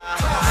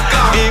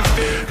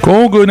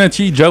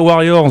Congonati, Ja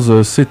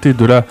Warriors, c'était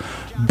de la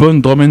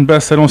bonne drum and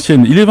bass à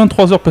l'ancienne. Il est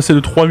 23h passé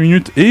de 3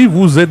 minutes et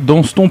vous êtes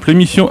dans Stomp,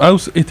 l'émission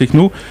House et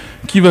Techno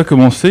qui va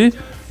commencer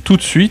tout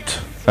de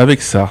suite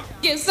avec ça.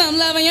 Get some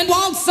love and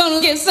want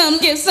some, get some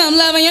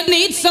love and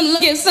need some,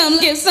 get some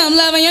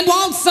love and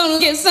want some,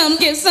 get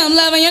some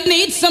love and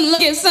need some,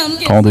 get some.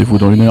 Rendez-vous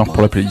dans 1 heure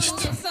pour la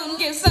playlist.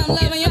 Get some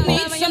love and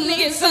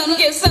need some,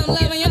 get some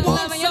love and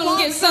want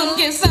some,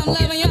 get some love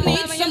and need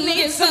some,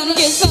 get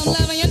some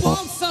love and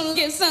want some,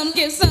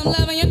 get some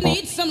love and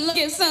need some,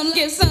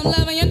 get some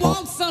love and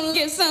want some,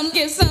 get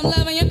some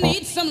love and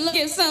need some,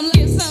 get some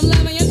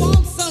love and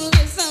want some,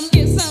 get some love and need some, get some love and want some,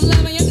 get some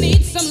love and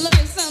need some,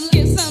 get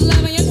some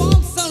love and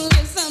want some,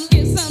 get some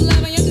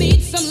love and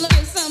need some,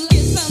 get some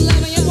love and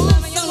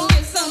want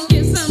some,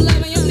 get some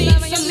love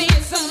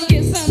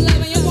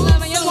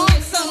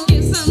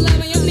and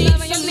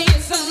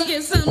need some,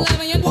 get some love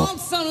and want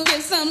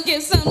some,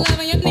 get some love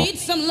and need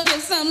some,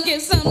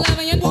 get some love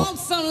and want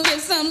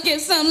some, get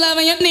some love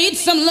and need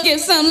some, get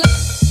some.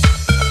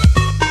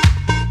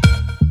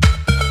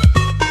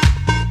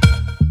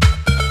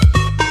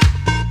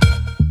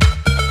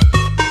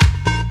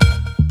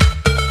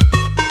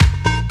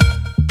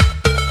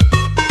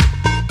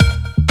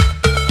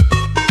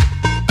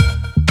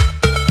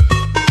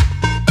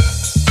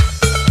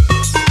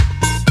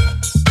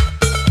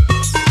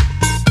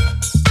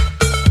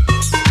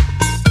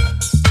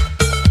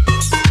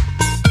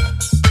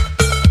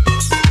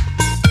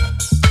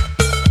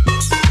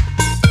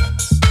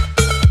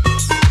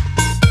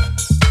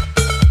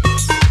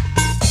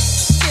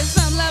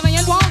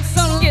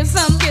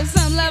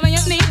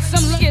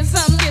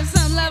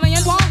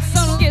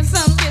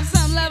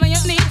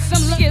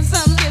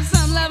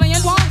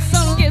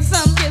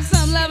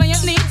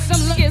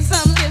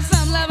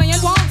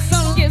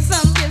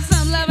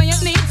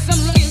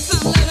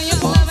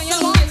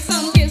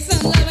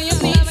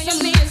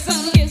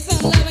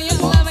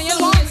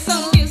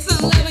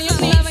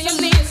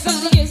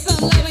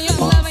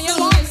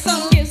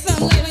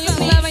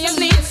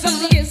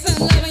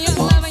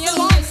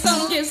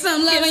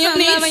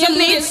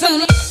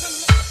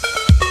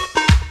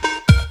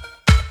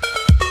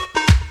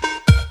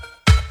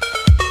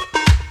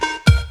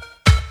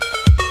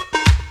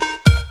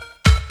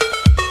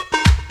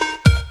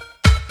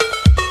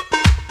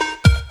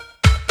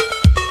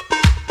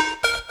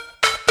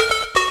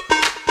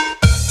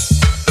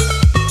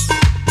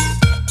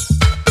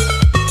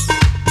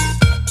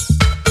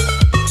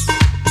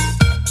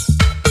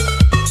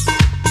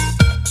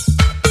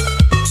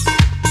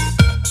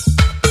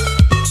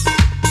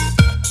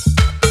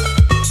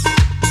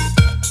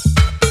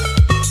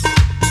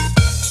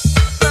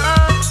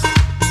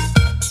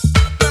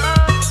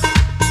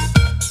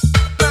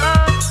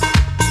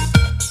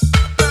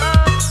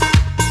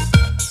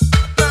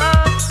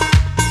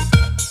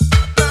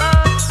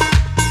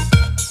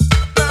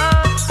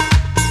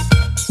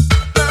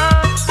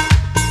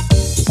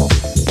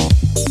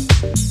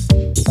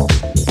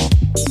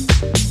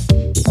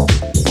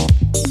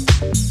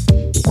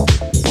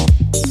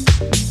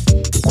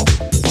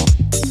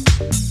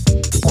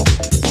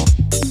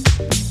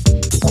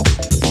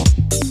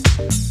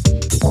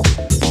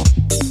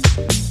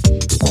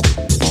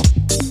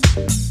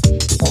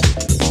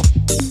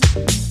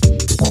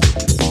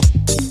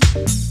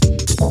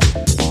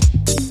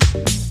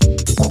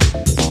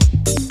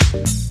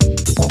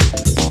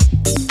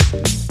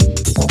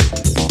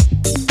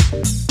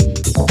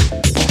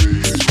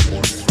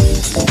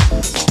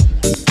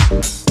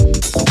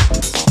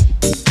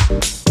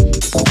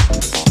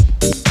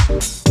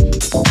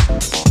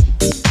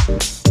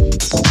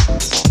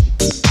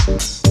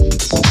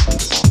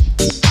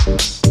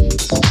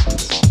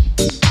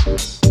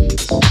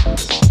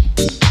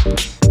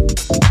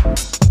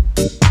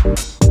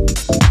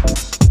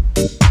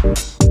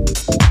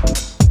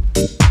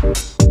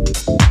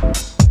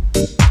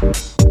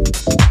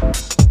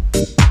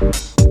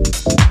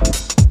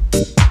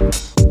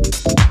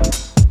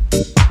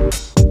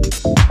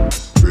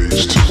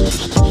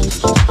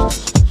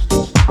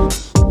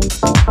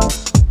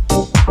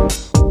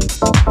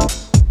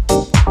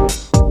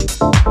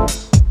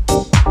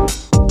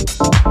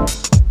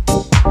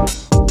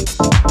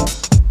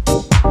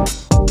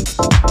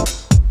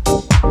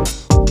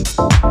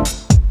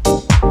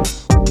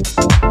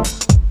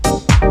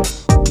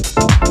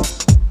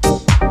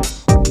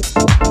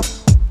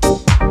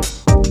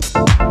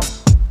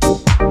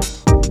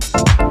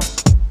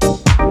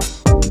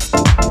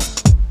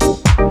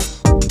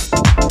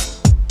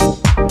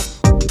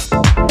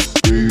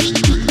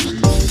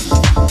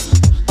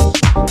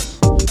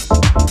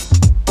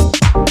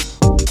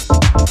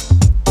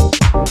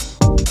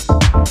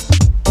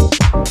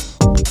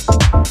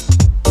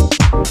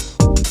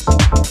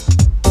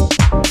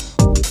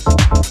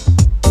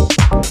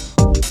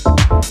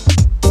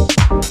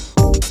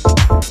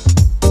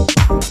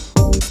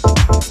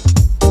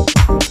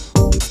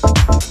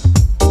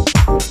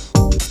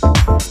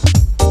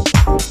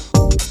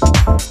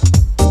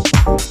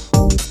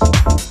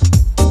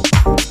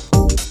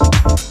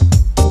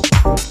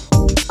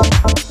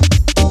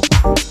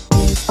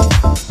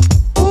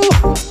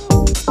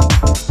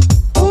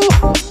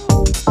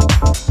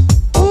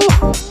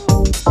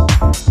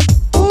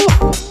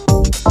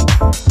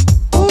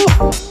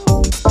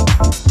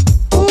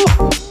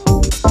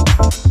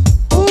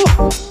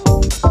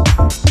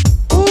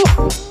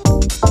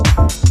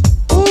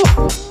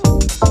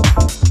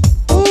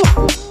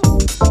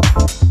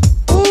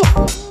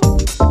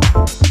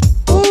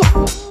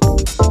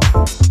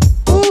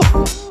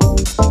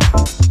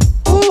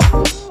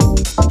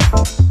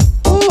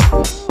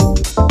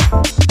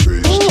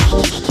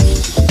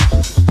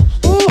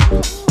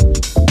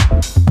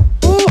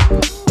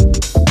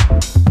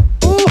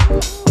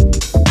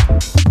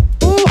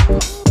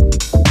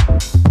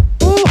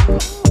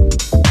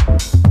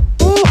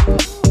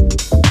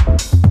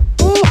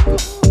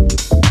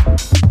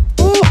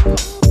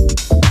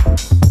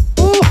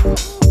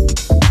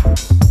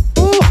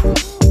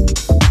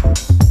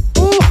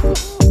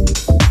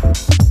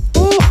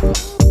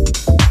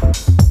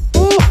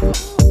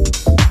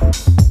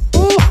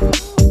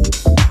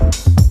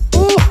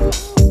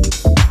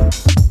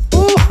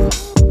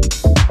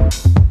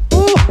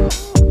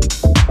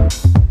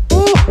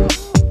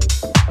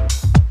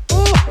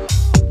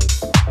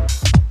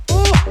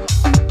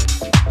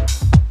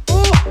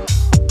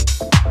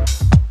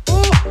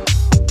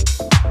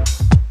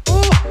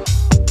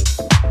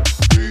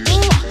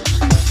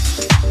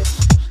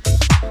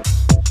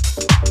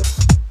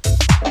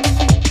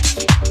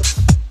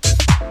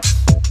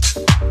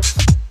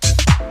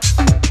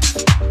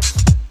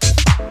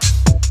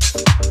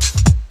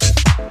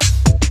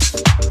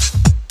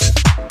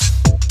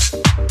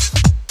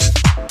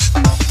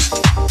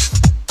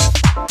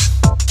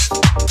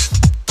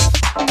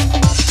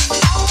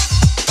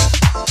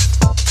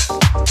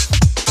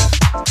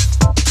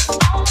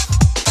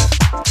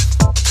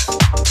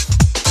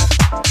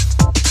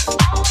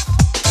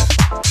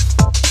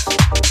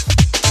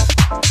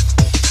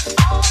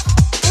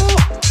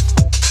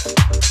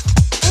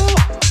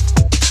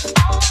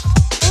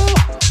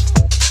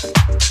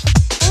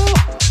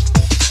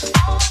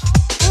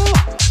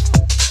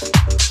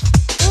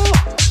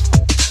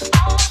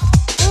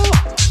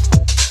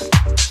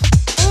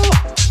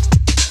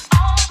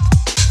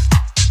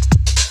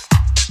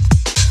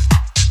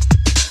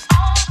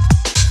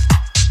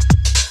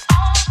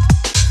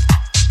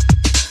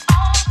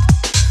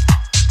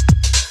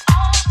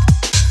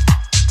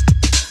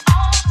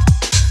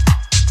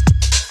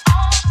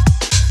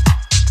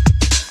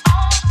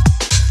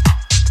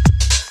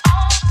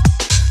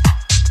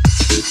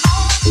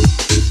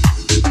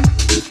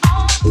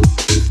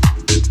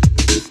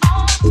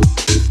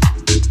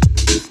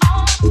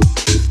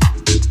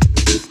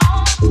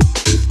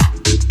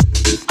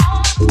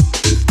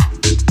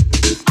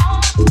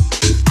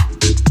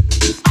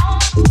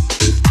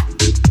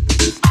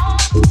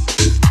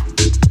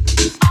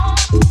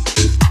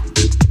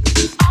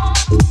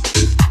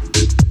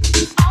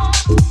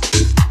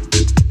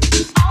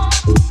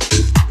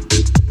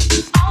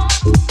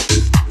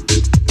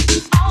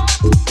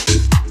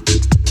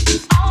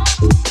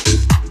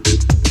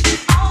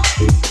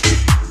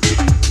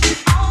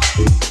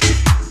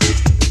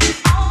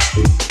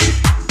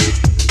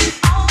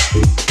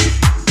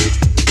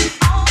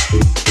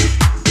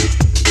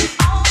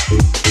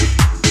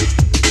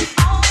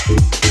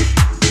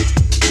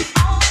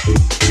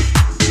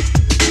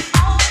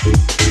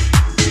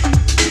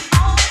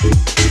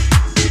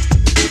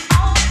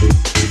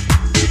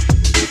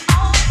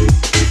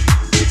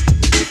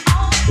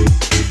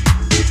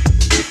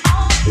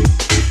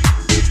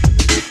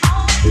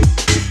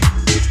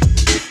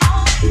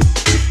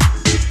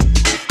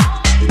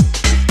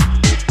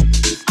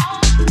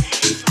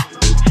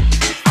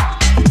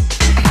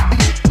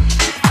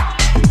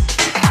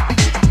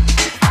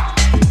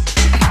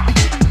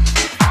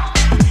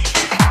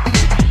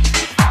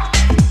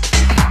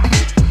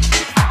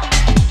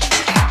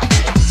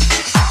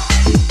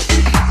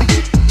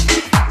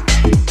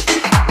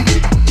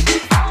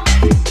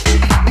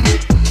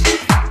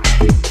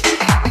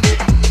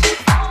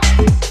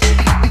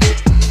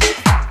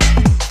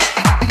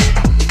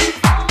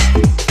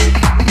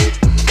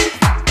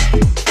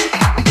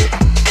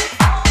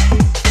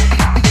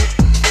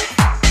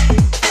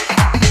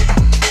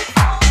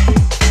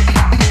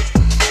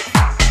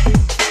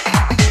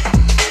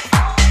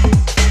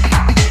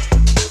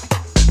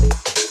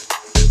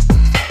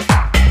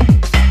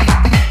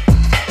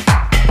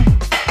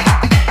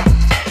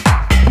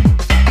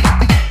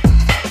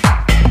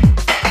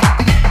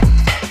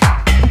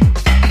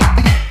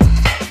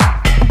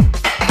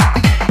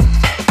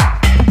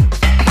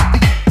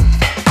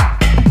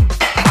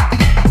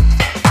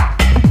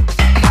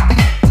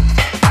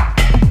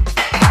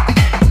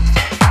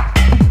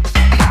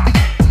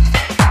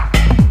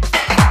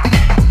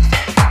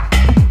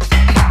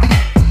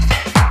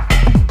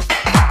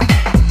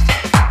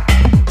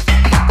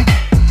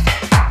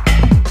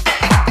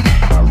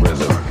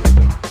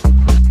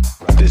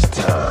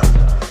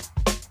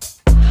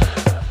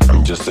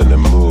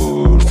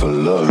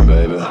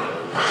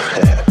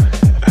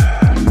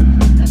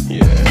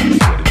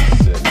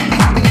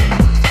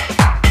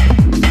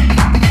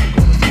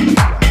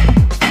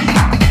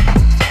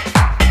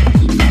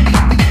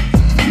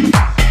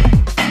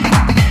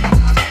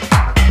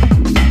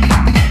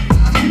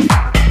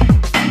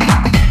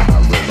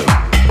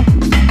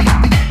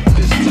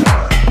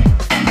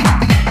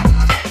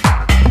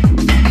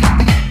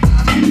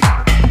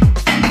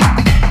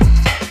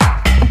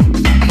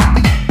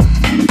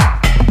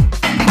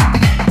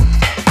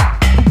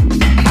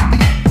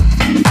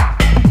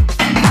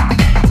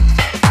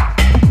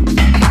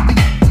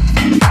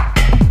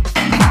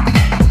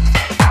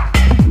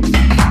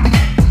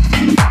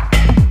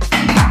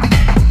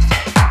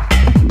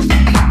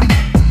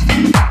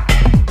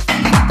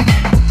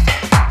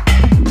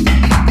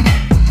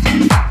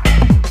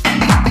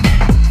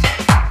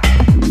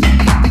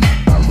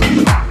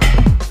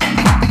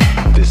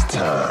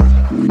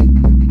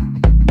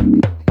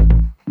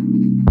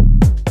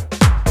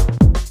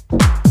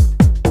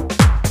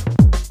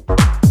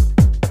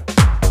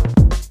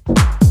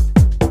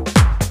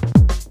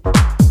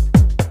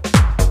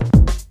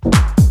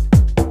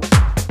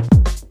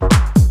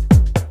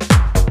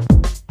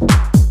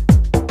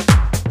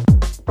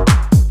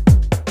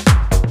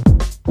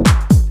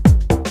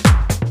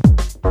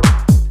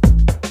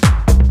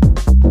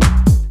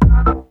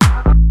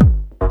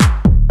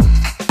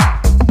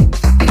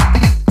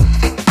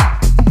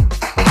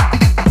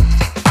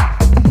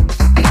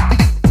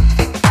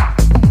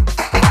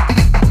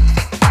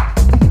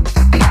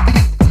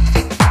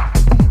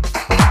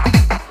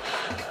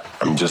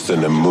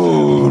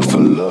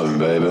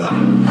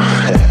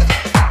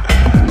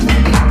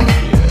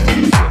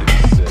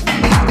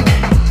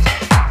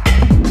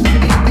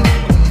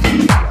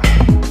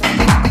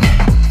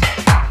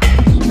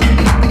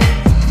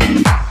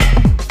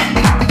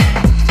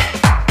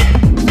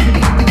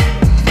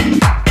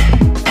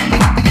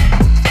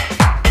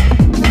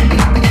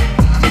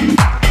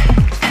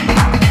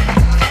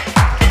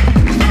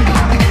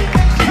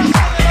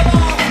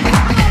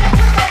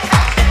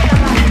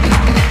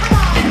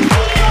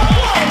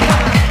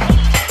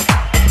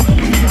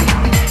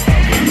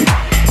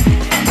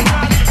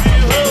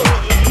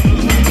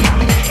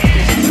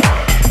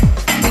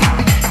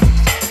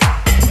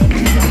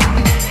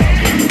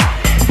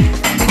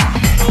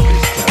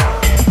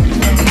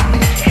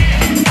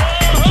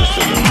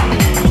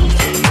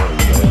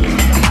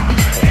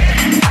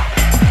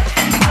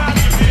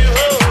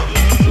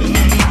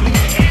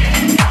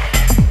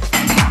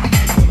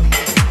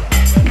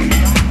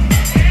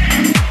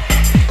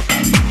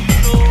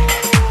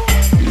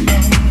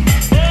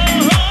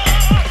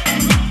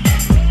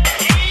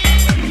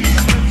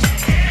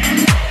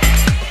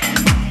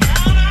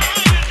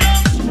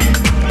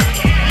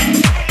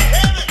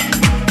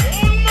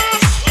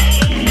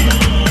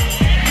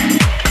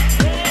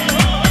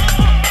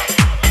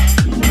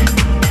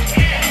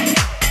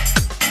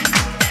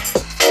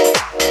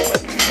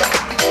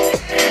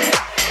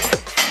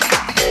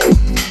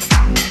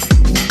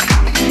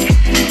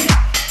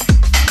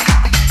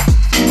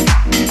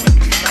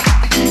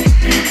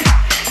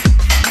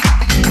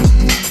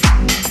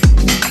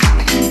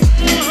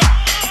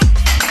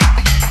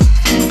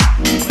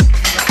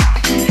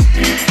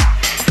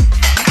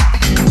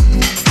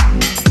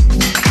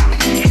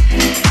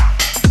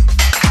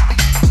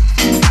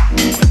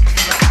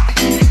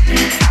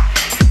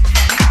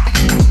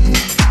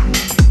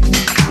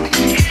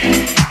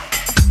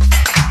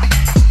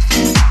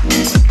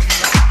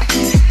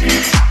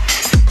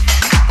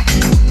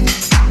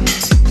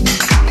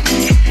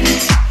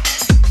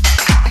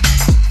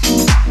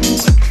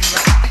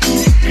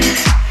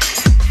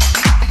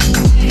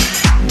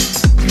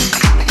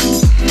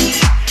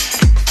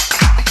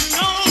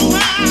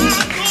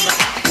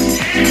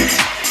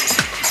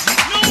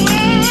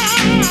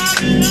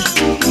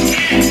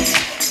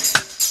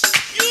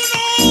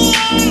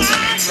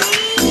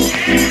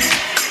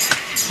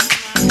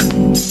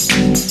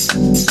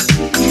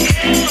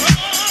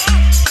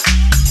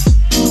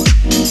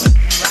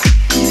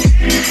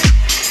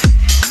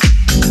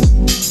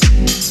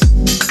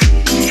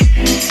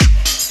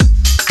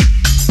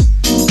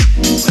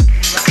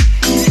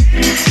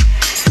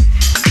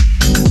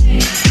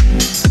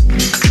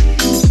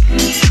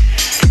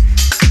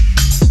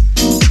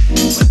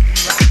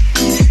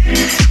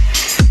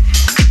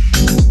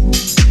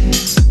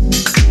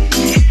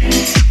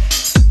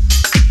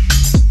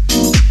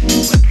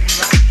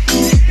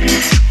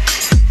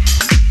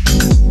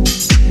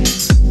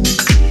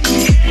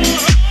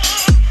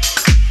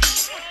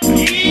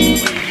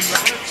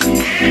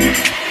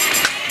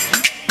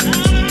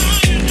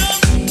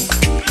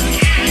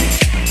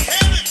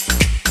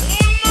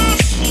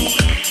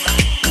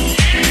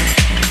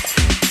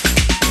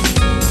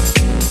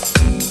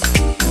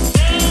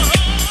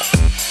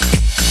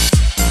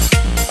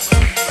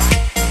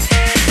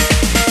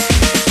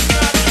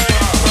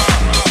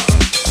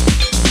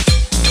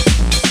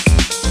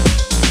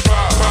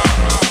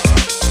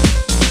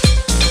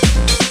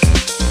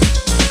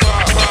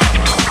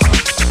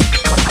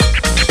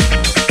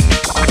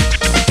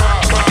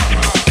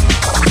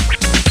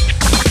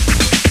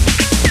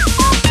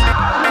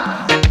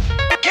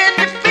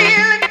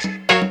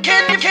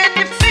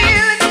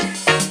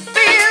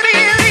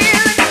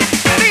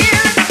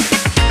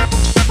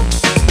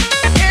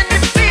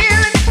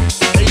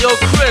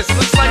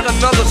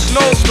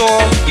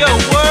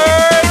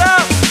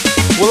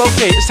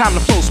 time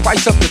to flow,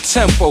 spice up the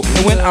tempo.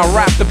 And when I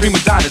rap, the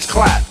prima donnas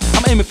clap.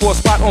 I'm aiming for a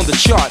spot on the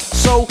chart.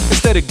 So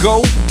instead of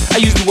go,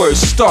 I use the word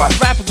start.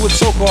 Rapping with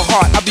so-called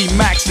heart, I be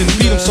maxing,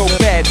 beat them so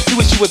bad. You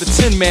wish you were the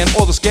Tin Man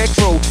or the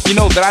Scarecrow. You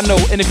know that I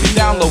know, and if you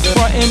down low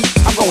frontin',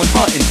 I'm going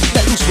hunting.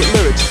 Let loose with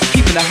lyrics,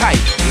 keeping the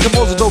hype.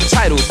 Compose a dope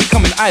title,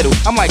 becoming idol.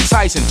 I'm like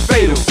Tyson,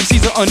 fatal.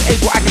 MCs are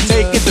unable, I can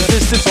take it the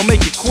distance or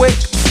make it quick.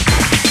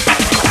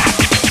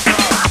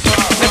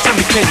 Now tell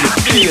me, can you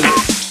feel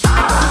it?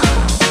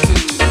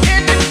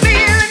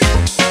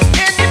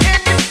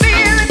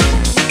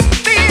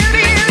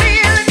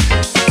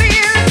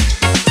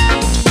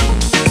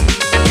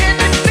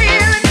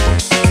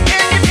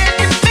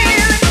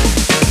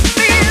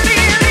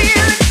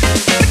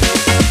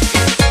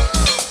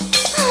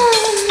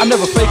 I'm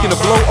never faking a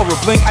blow or a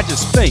blink, I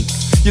just think.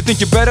 You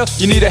think you're better?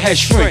 You need a head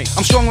shrink.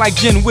 I'm strong like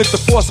gin with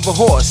the force of a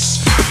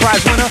horse. The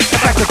prize winner, in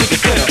fact I think it's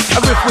dinner. I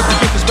riff with the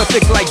gift, but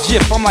thick like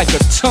Jif. I'm like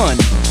a ton,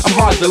 I'm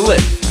hard to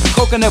lift.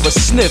 Coke I never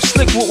sniff,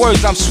 slick with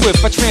words I'm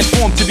swift. I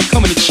transform to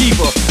become an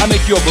achiever. I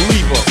make you a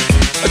believer,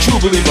 a true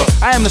believer.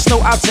 I am the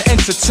snow out to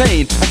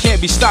entertain. I can't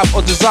be stopped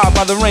or dissolved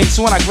by the rain.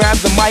 So when I grab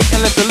the mic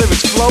and let the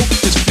lyrics flow,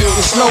 just feel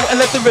the snow and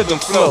let the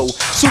rhythm flow.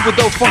 Super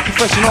dope, funky,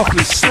 fresh and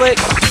awfully slick.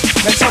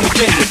 Now tell me,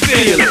 can you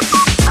feel it?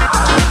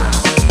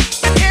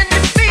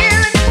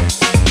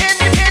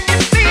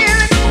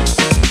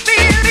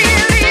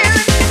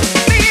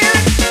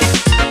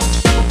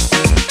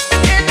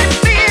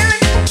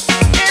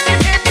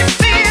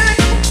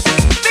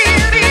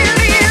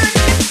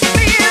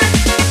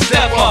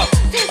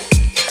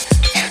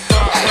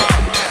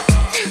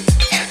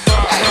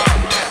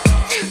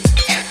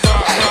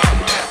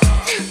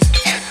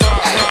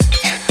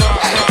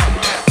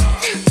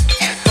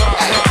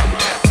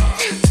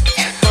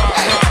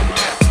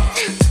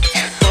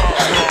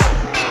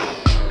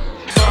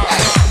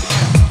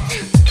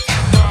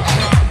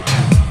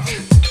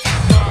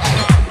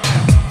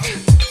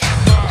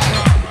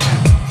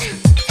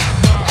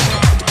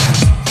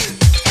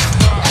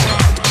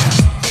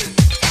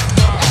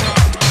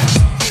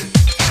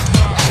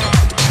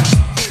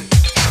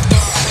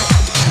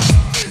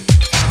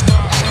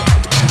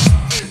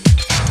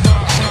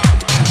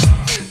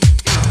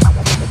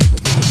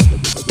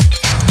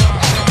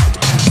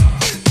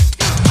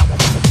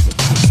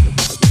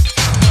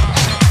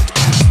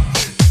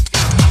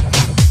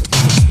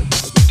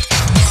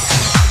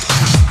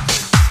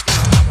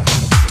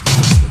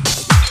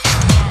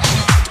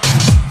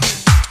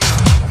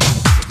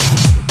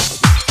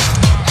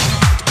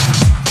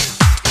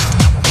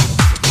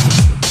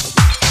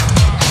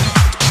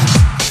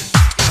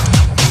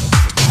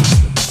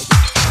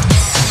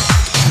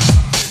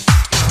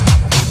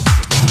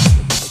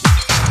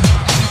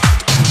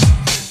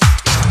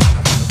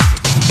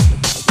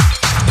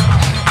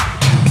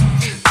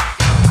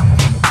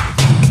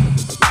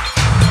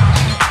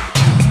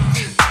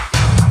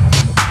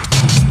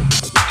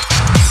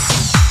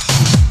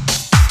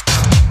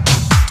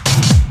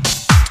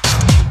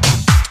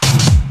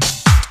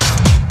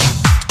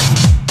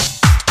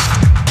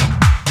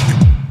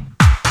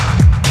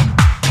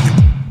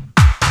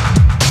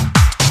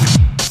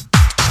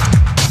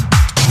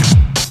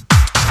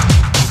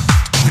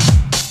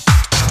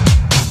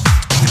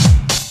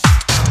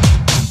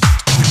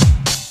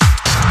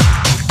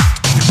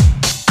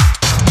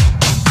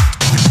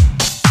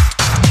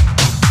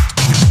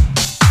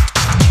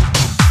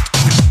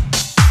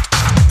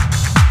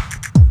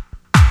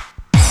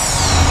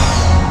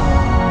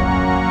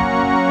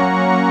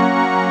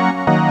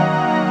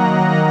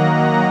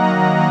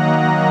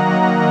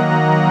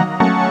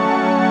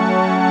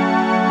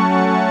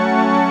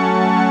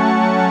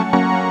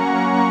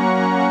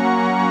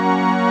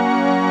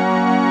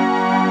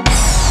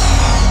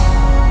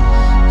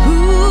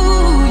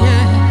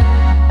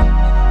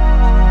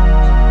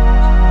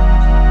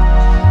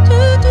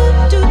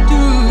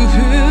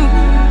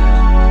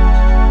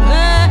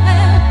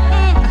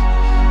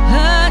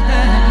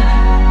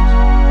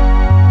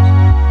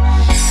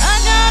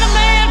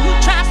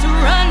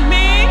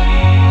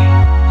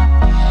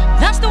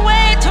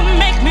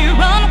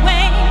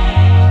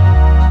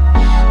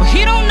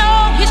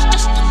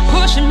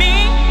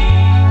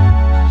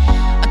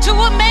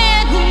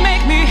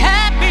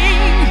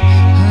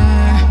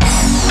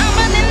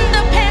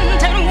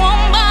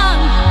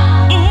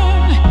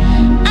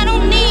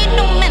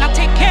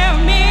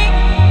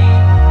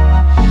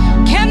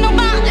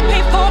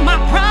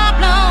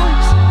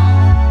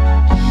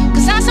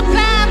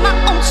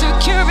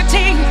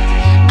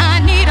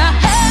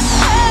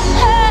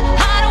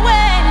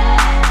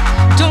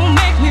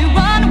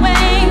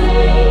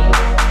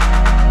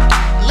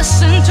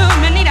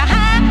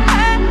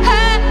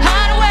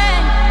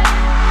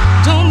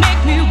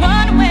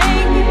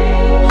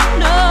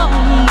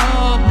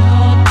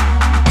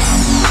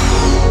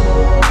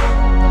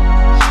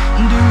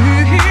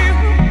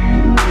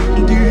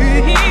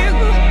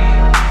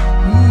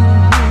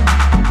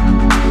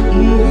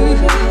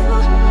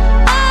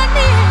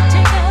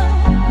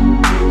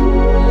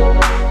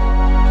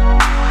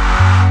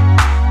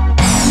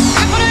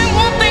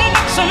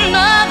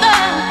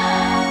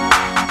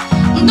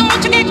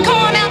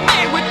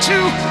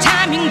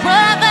 timing,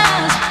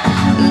 brothers.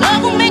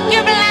 Love will make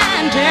you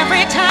blind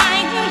every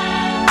time.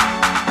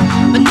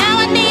 But now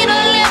I need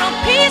a little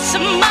peace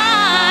of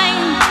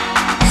mind.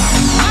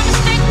 My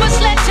mistake was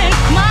letting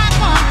my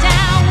guard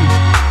down,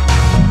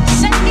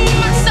 setting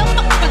myself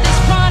up for this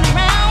run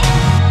around.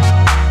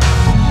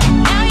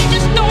 Now you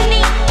just don't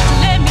need to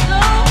let me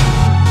go,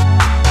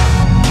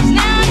 'cause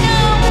now I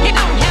know you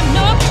don't have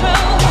no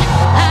control.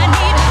 I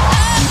need a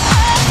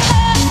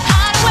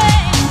hideaway.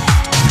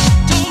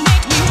 Don't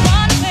make me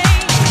run away.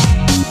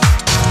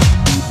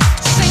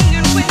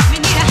 Singing with me,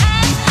 need a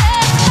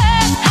hideaway.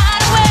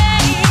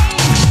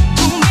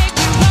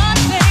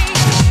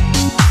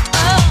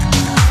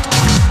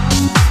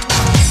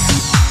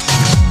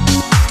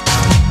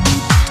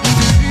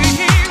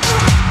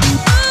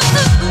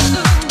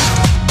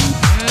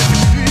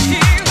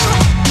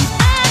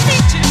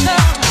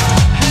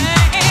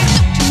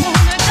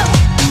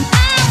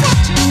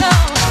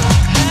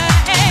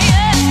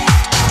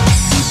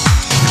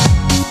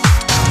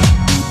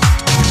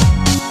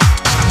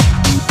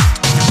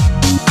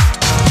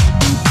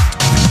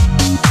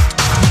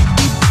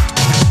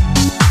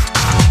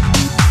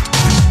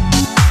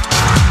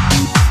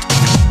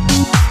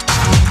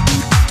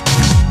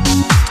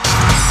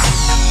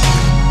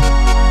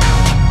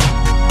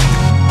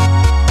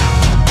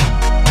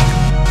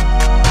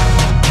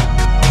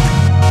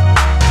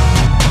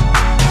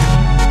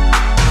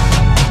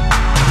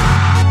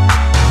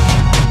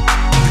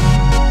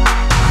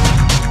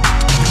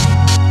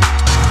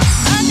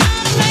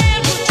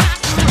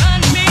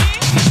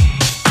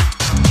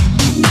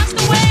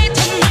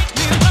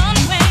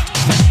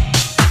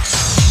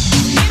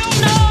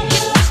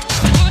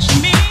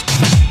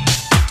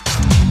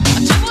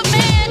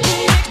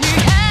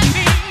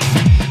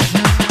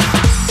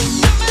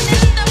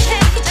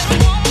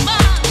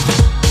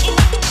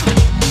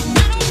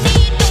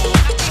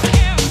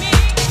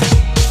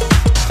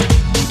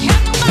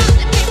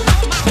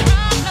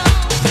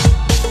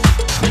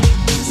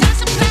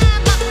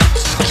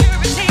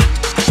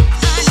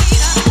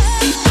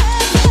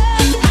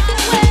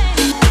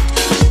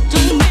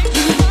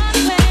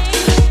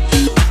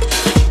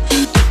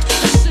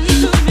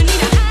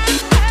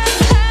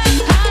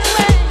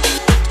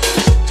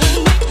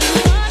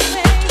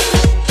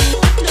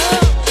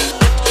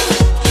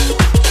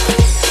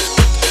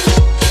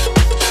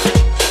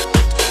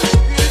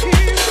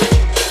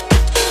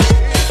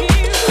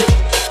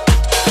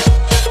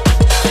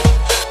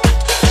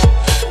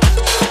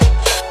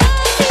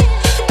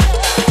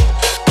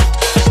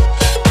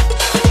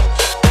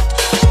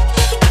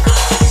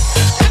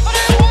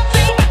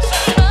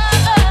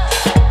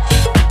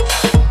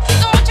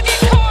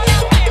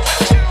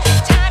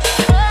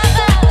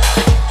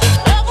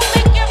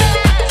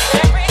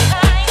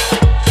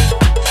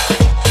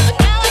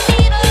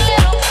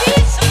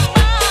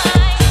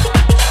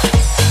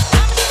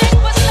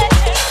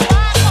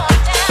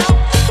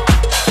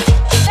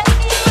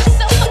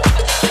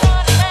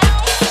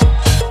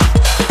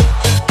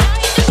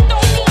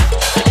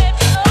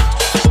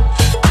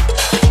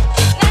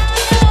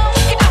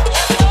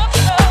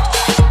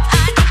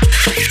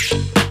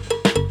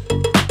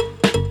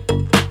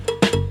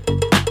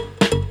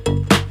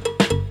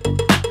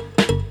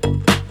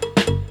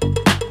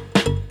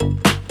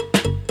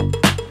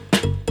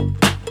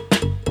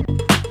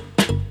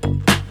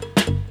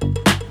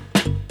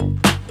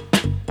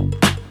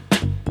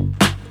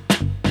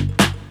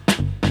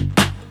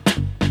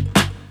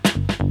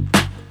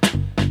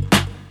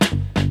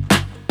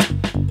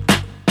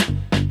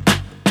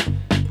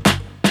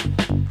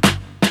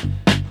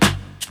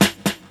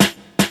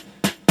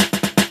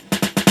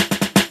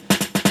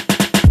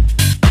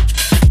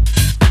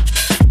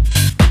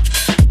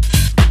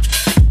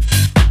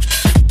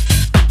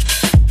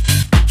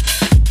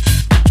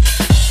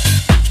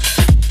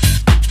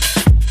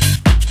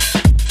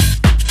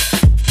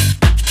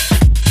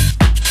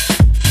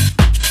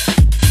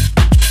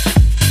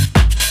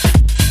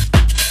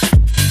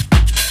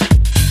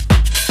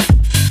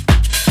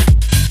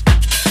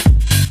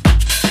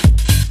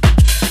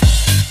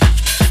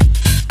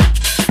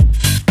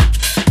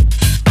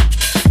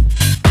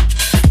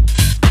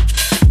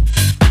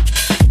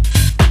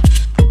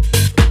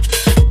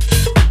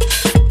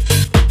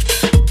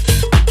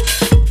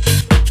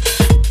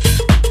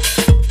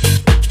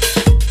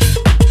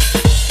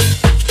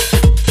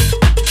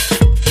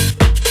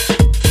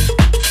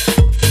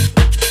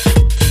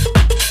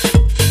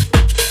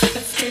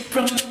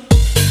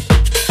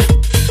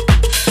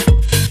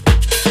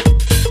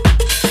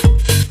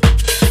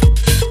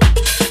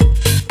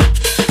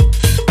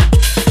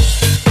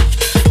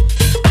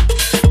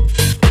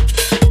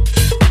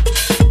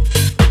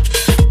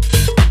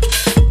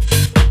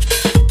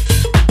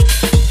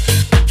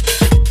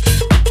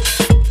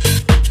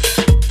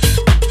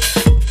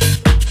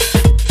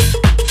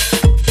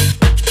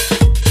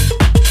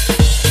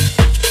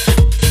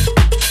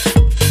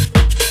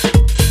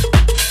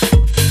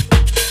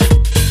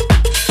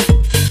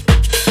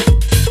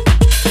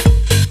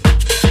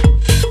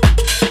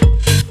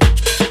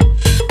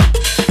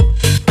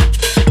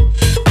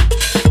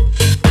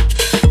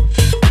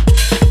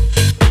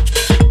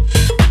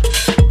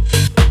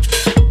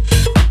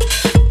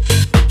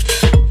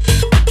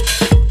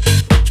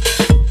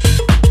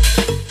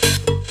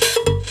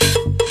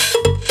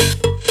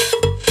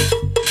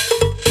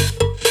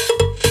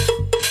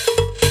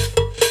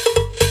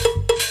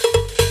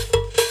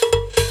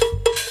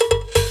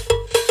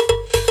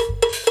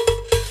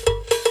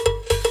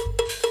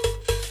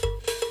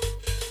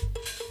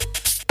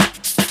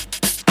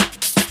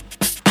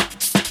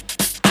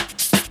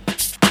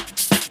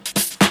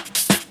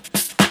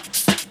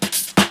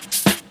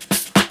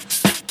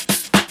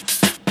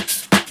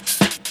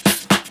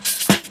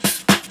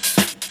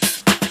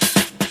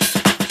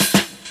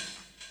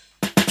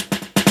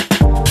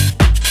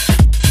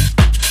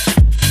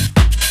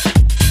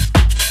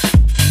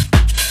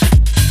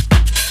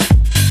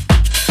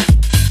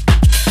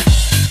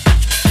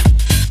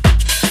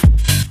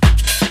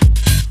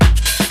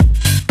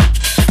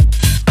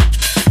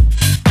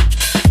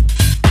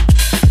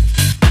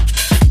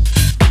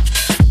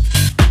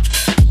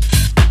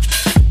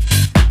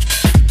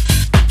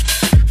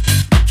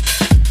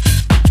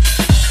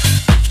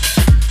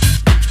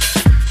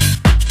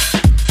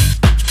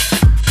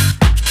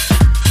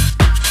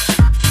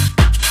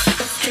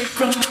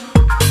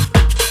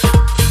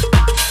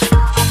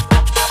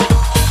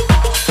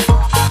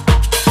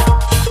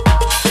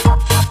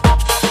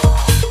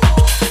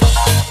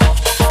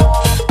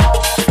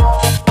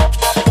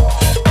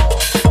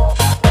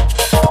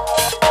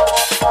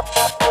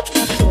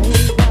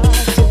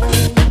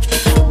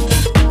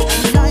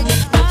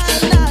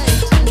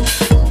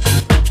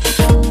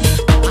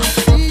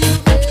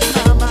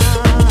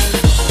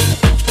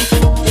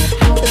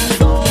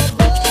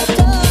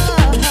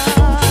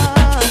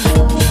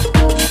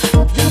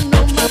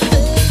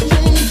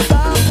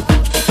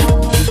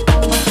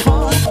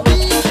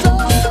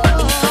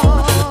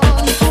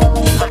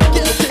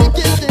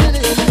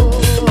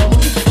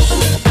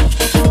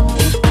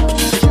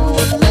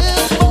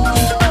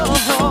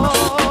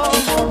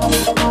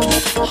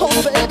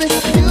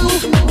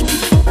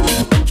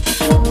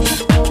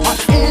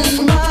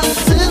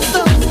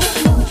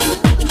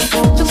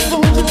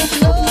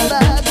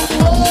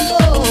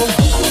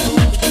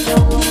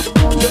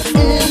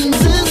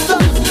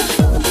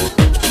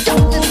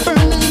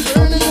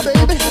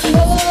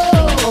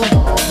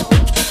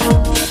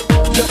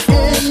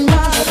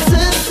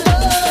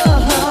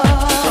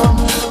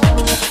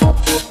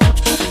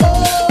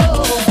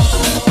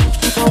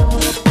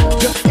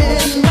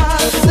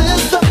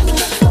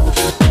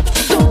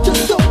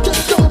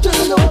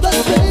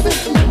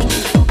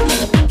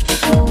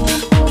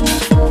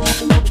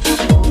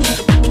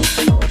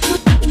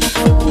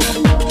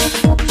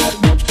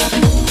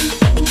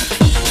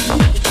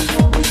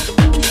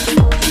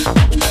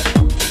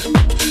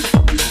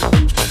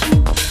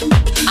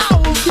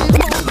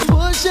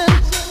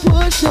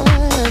 pushing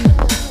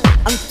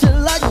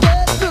until I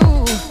get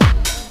through.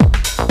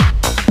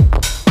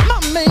 My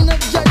main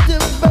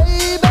objective,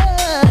 baby,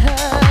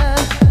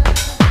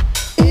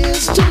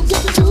 is to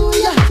get to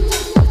ya.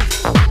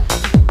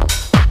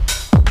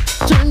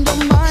 Turn your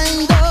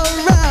mind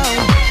around.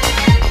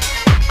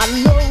 I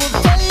know it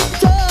takes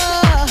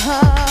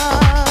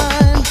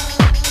time,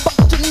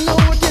 but you know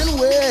it can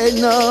wait.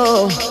 No,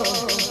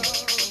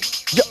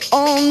 you're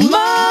on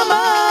my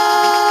mind.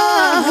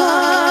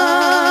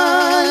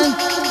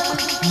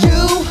 You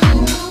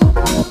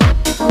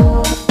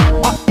are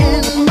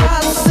in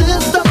my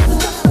system.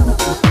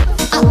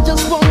 I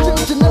just want you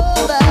to know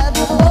that.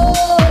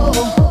 Oh,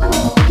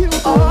 you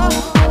are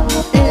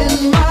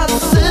in my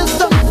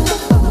system.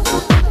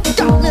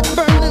 Got me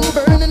burning,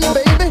 burning,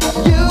 baby.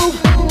 You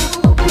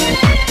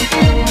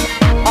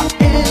are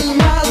in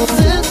my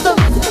system.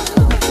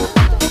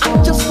 I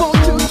just want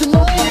you to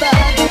know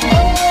that.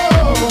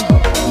 Oh,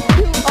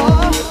 you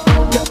are.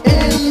 You're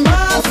in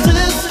my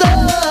system.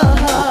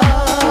 I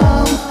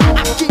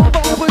keep on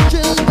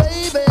pushing,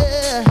 baby.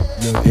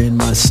 You're in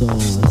my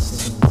soul.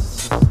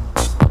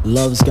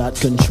 Love's got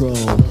control.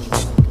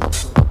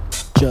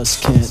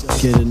 Just can't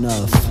get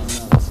enough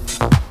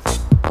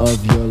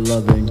of your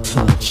loving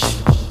touch.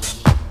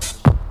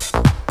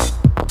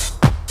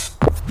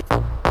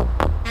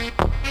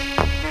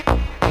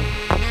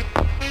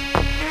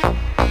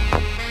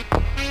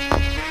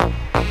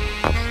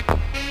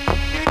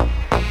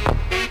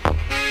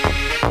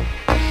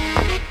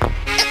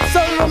 It's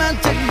a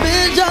romantic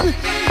vision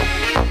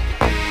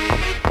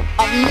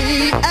of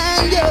me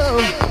and you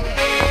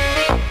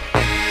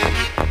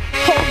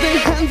holding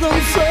hands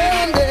on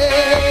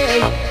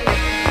Sunday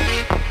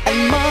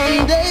and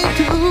Monday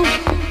too.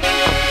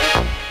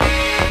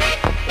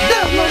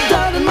 There's no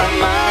doubt in my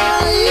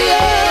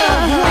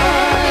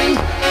mind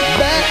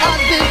that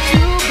I'd be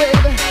true,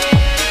 baby.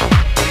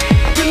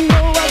 You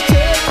know I'll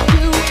take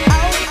you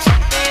out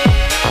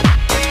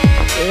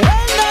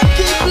and I'll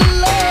keep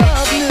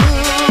loving you.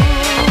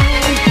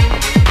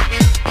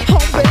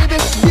 Oh, baby,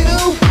 you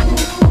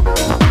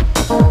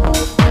are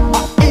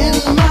in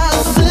my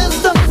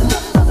system.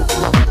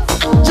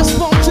 I just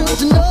want you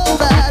to know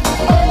that.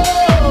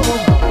 Oh,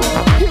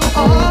 you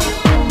are.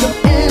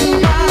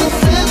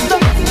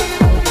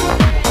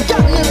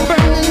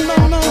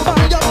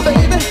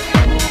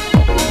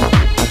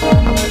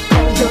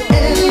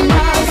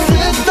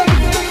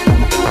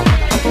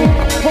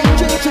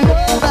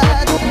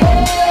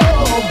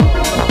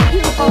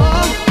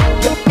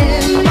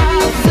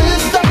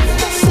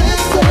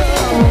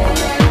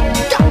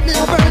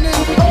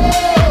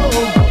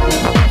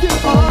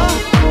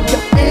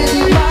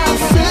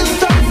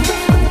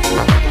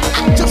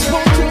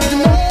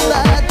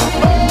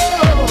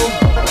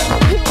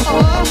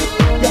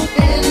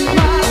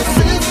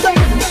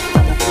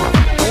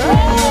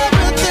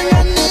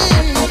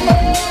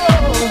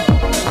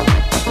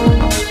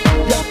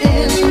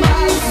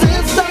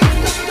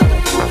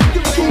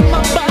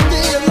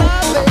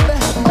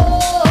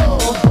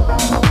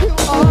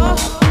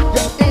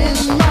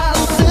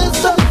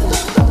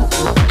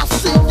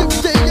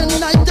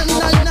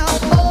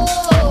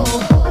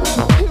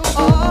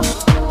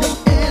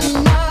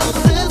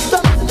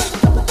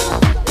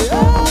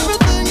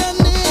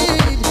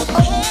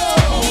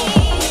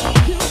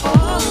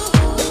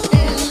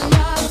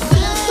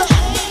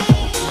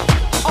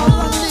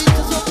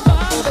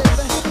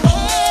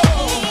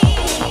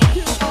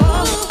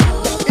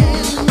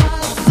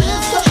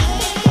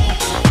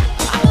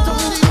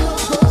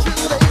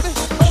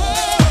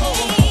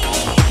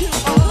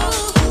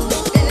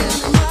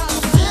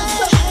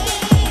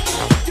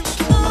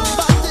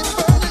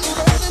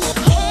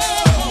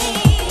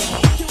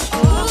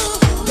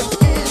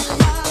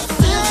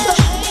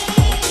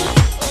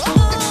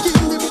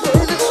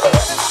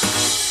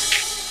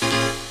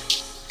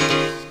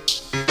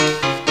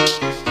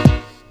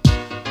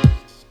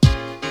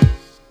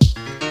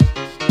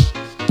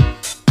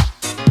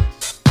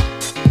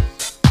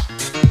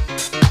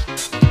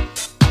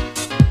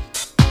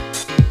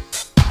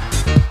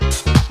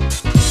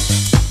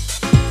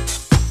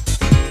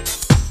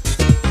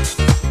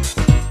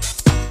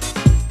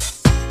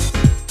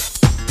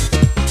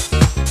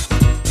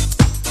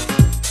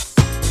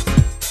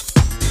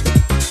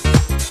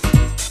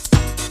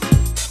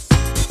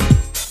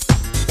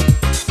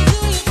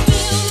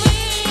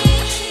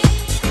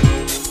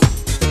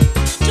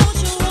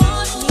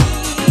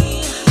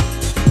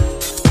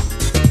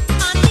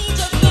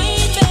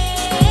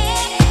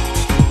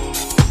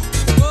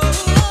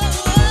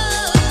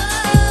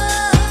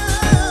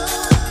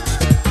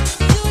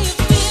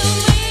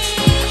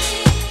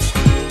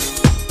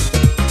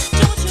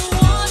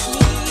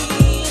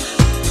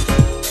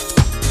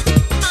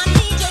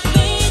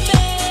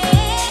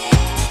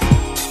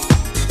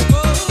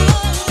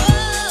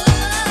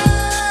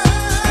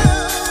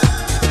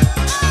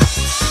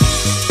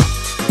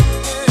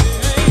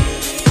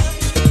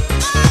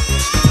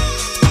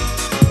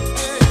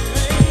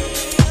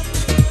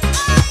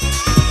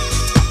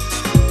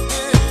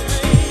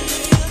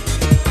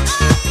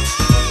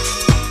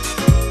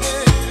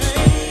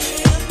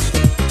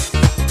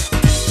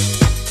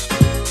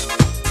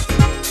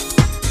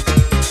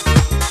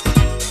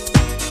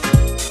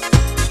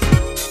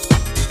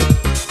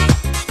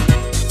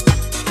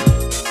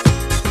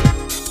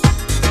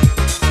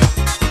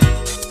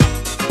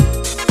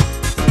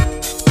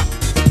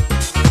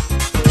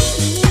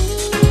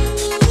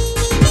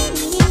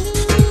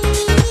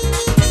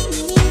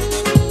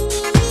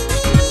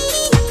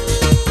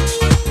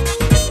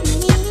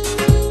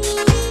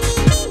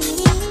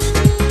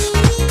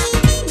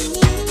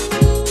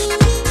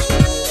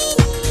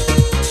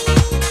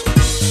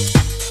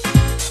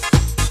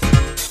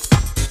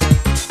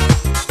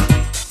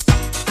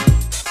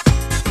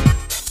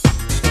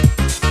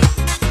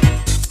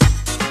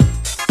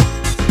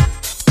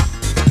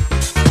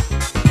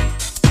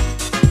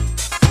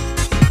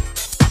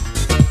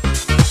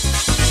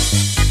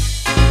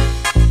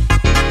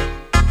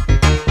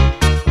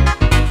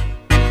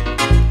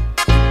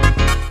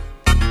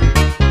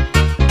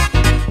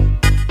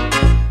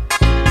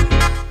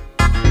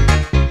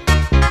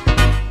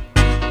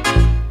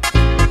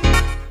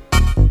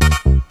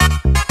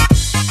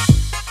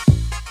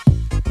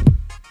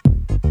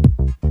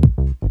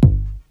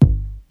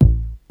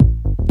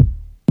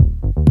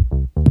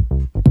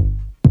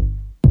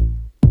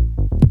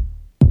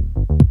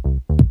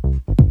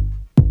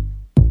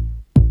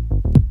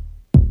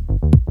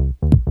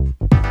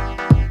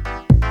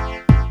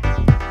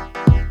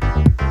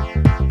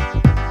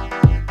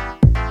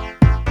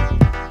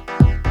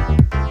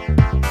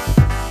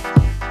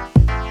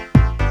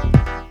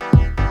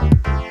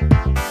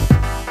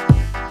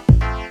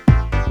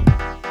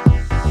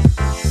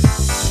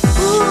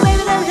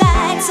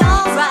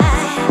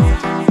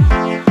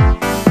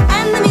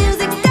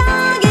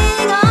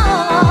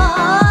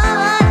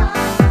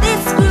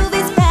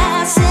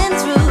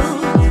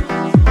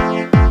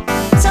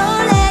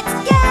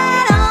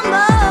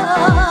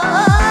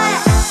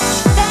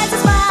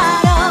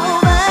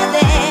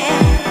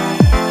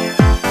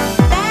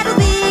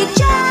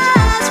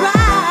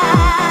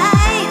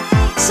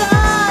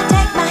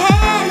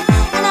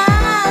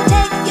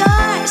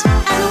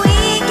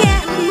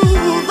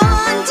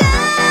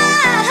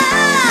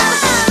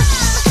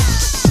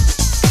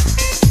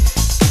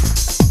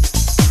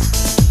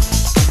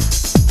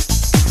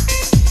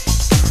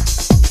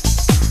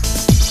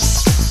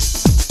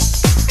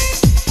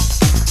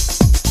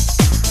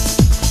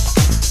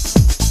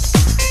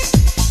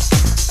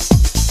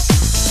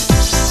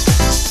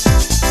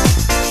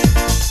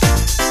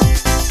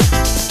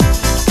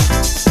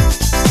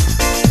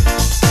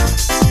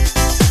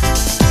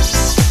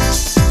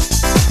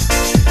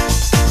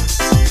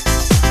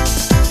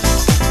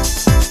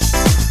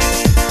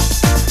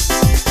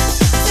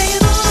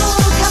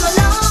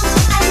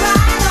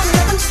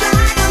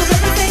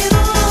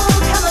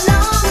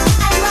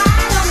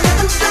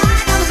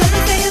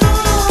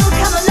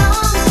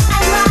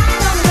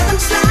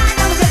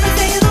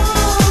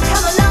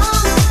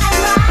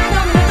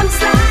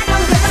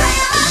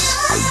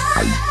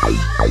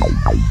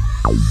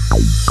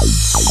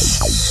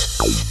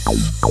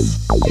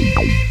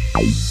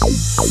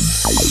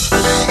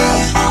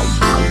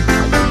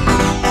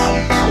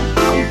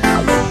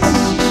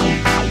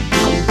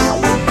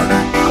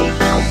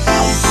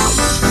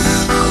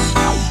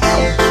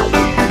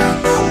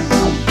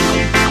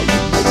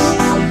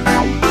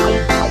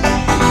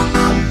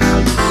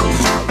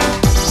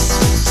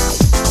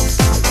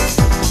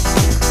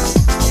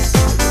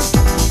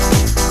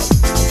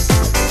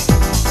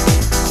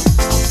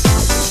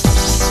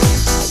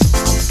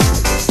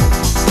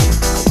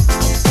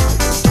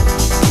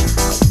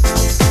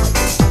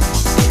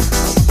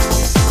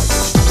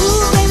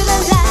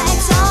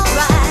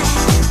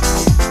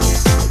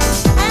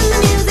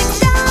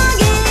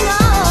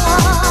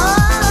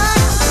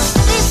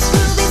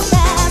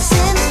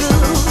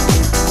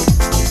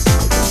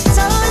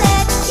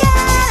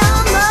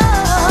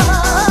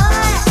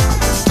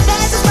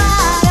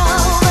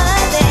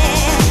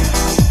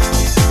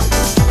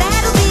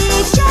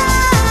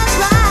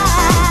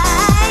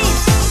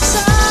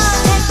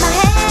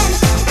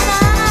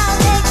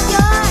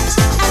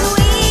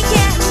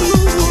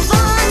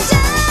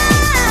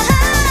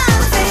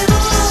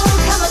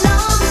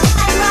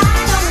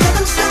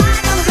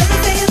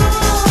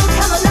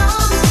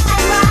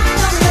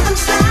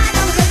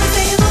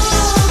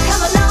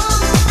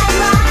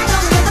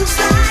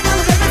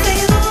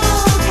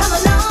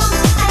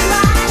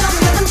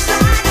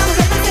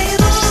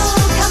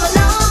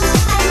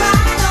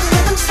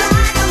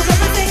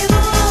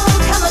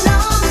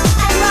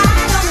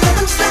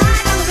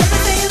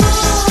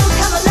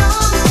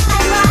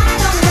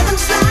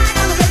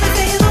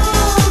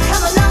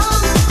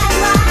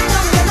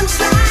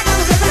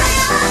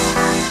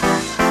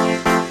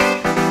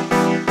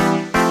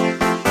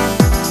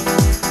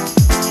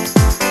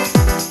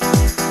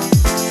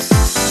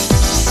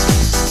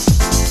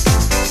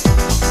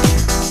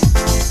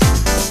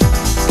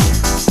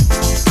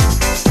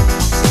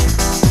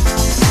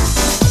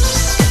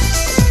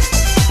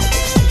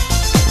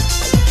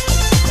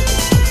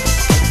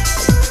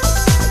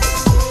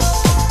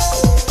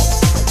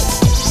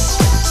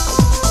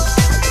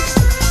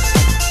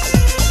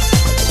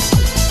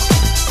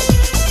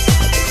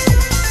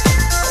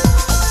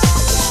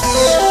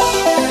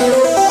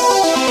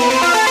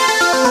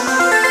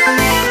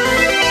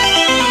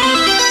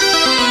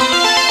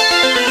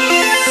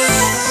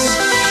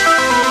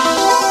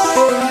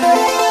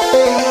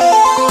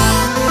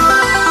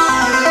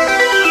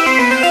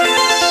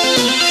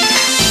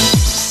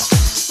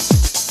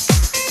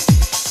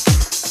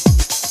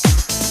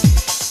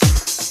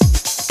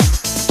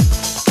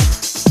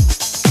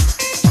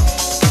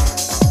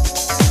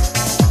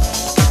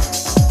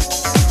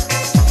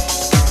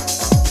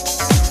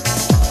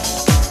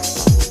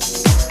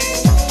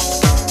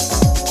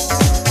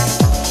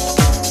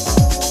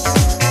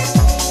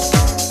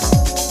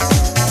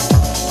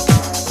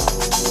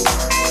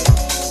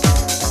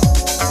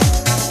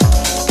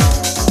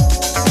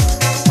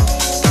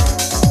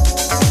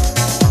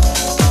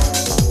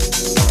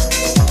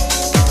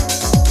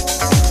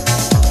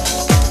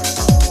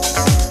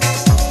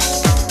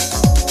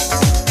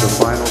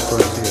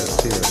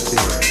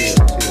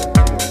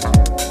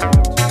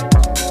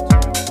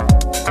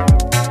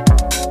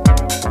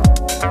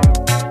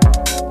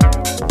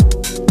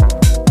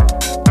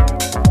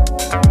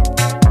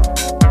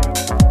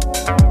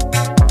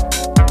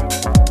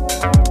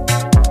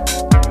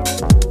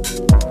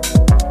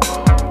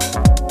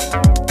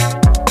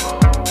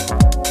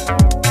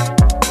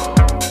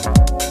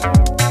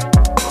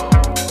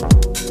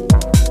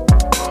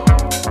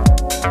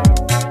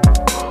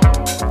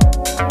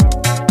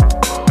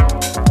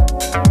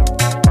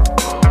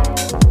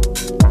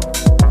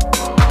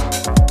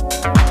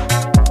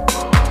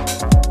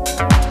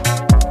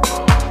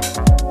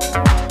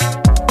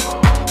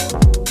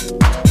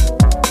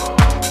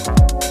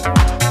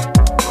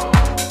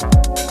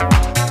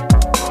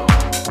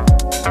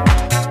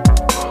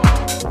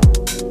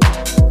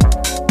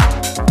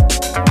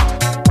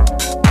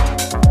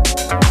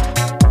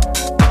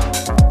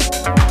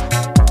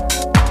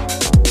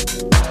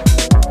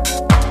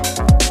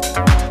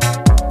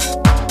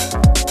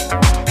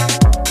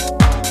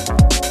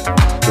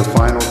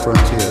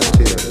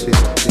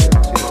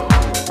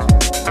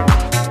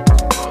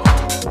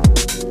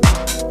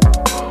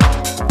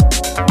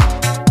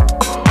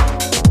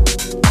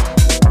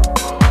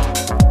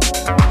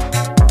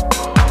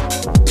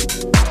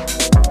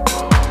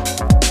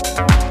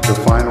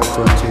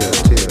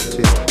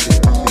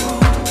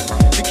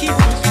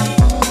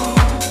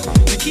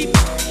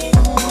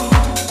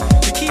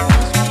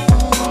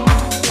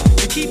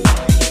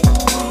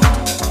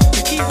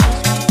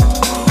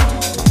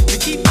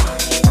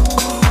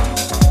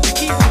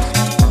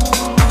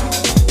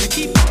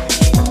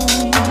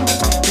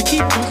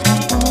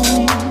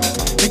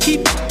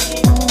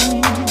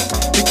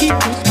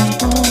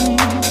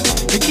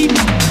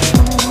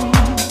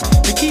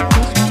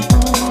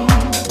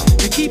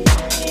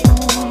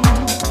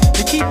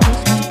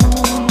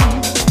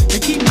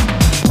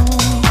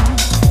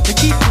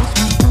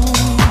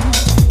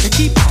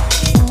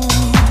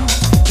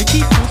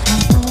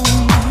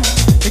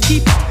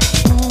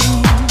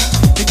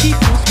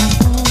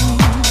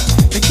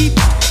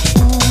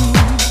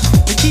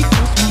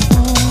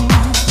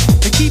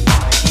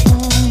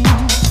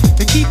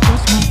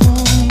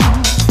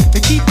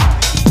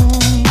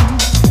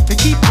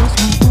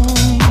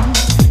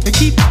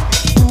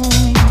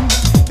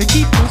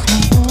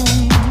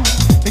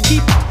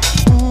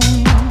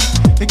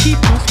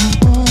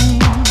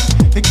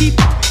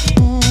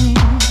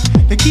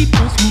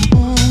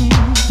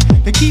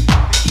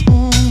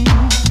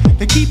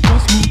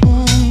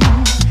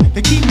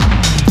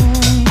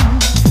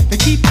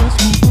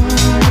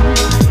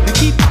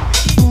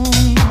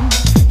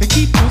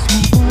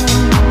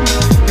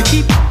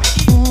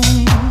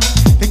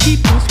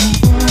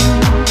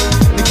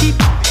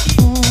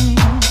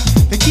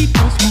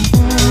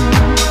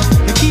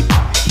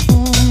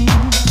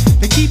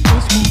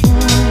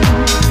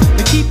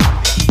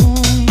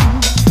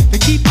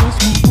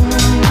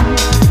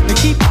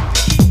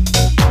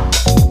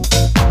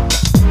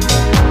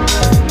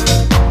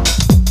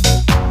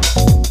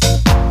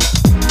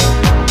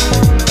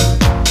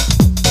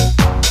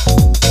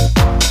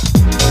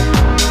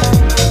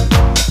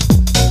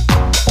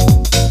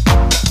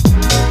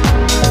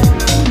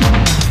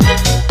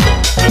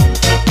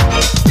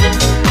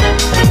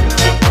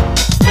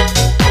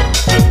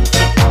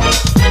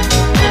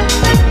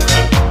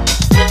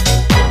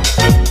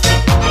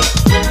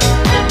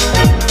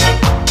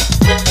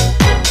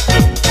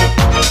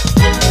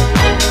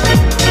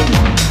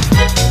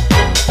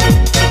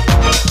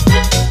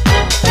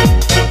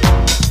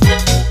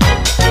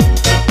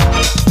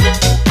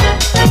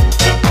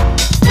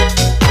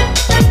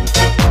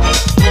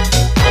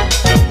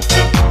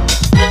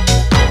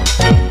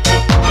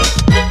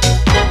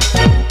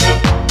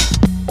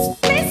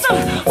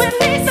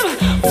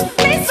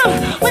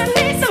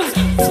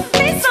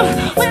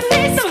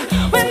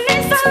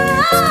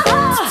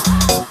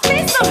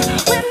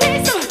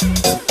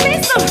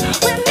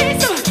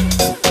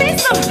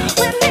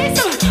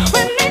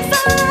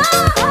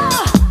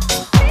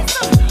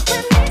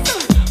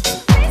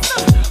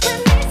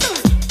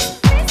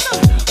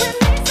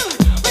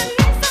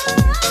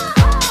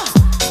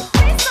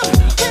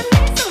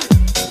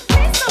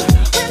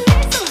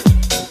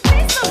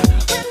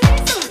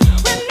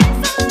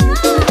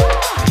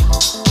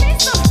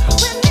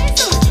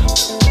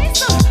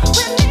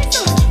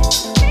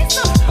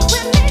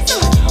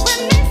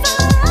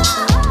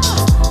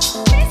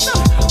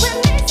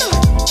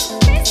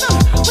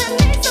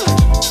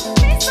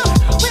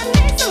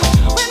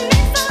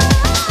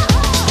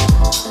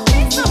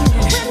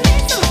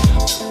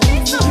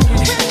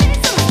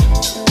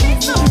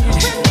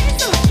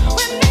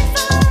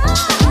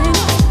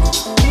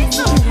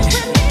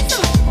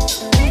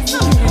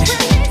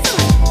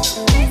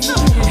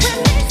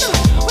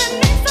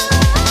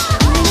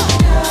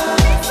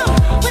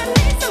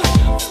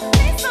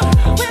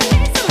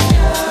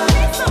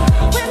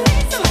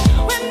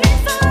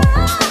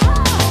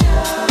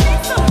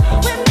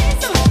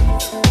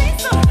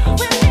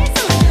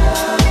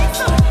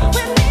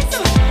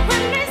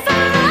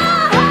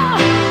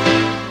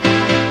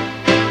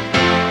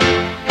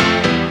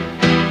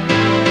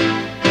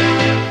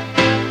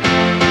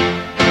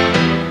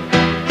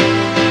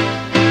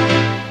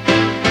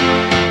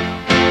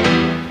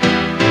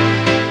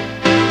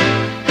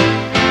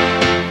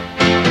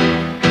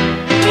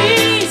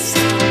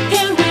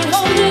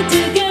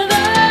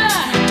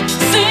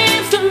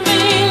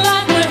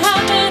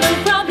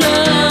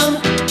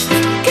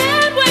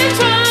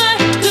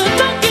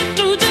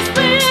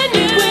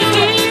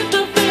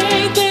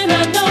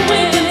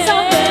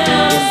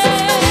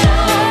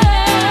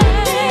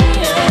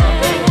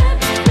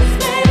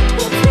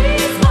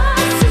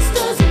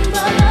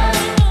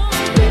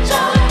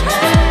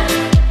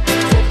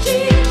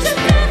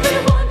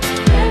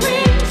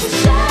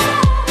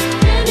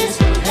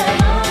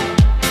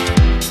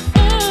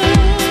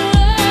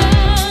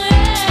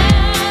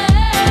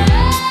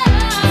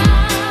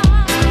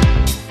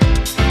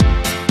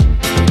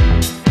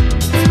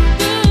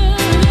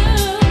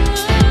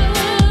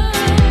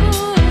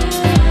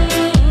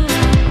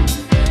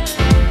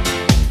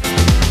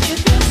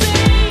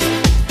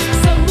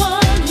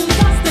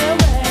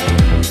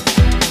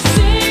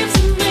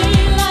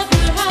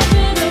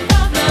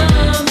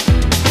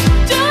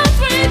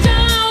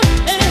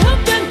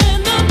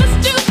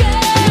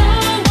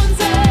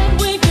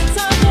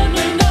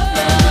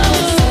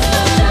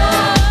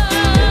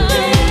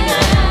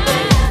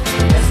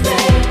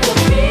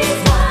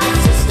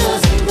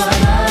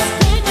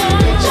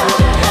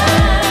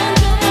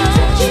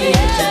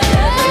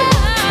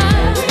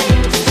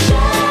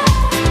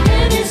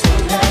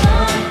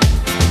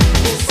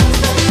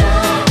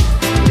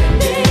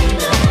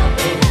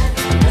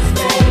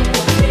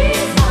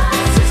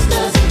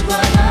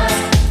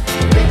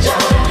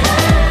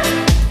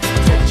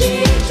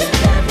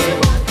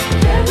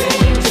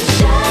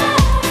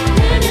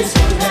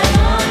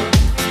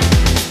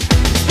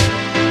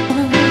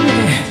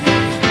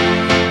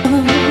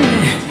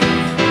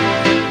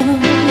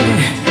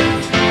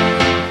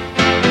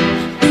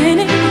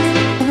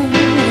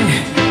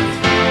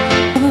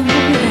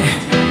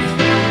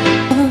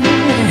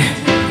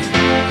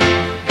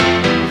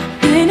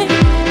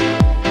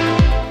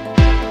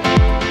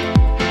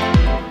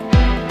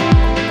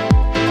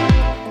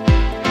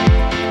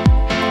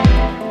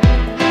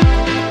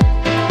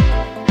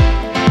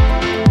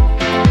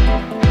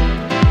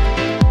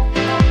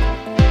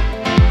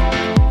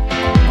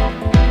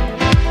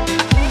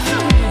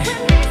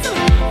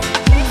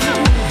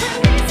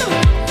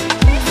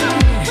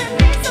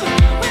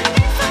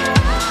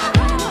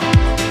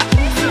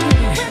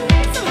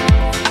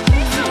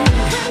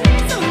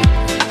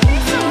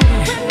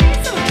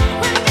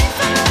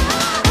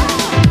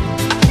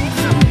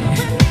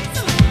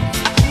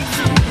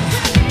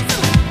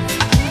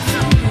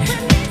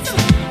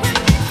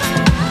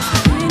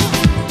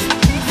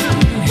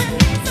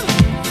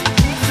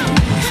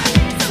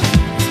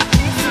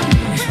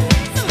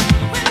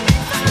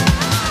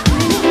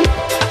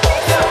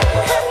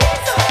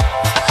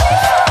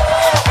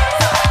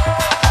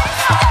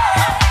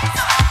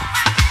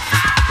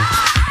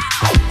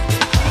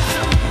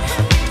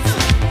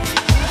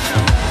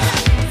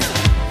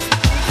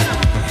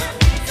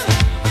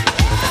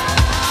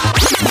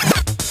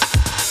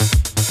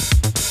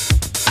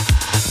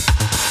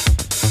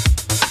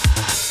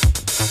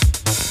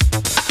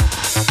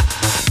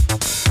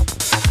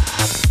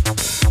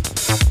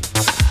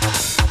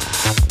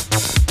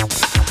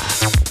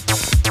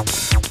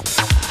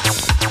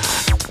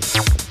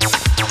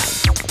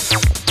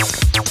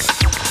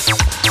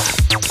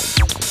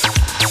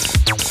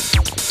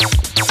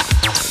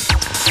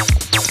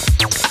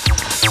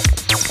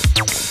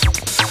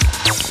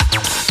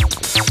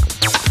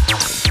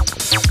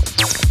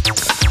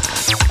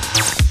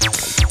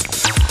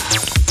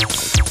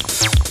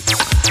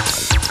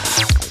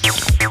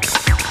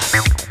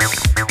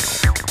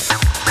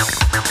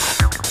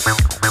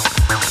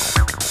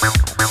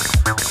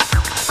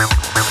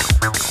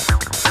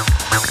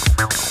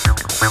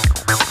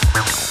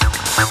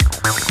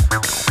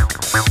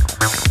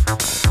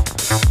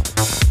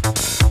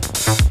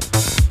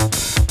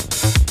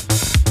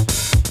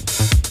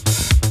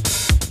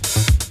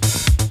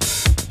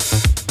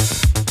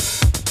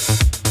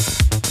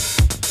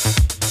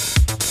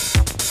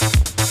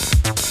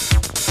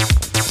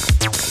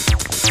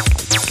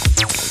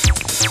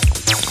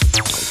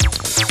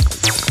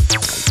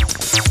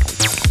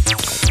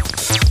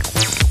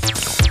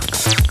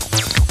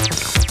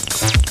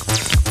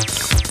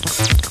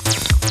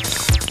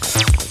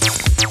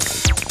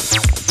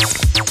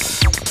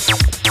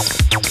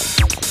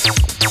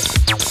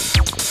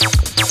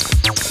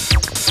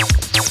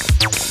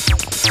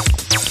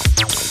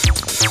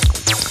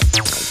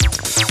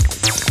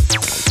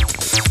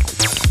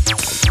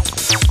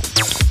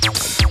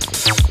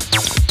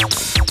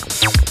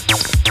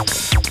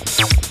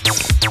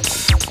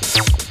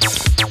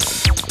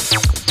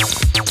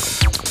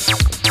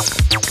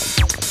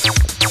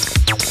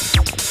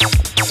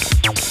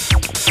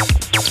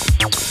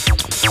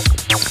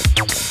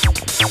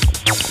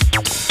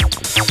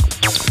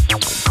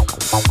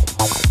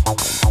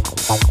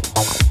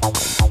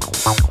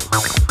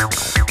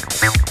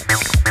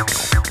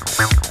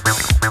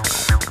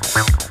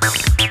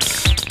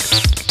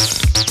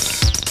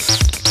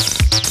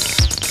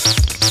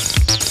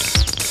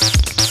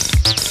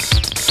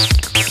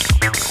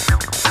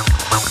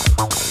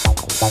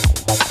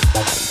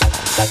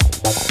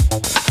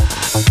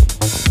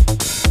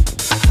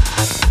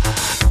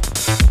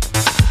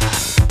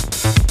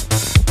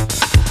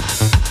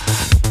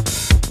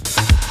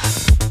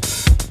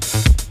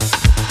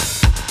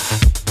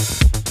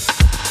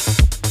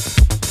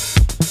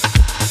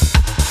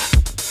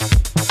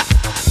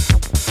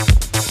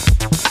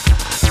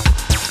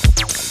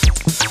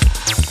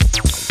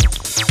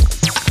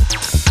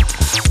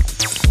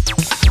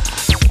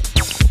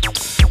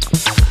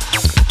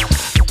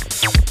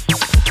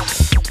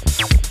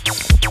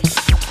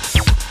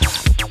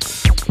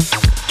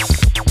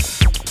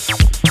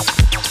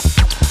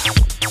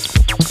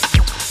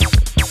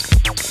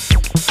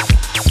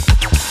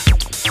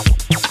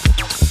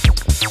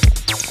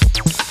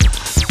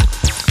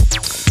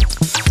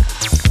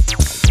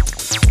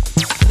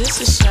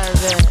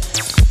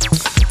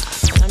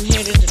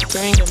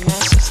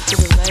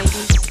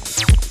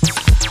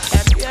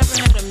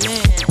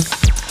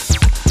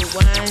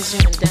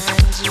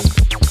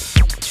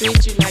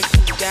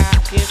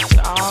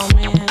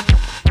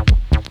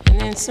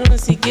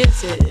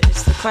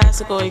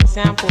 Classical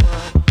example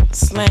of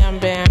slam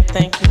bam,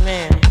 thank you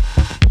ma'am.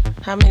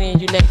 How many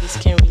of you ladies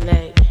can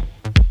relate?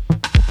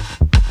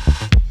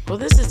 Well,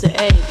 this is the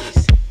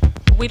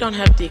 80s. We don't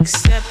have to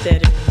accept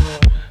that anymore.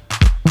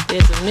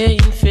 There's a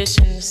million fish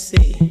in the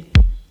sea,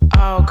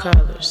 all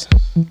colors.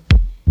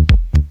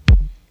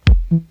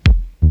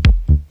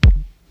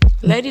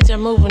 Ladies are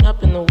moving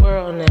up in the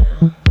world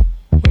now.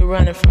 We're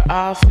running for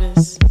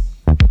office,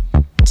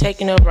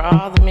 taking over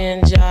all the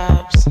men's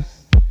jobs,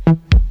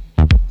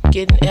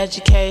 getting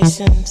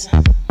educations,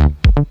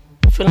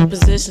 filling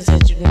positions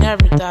that you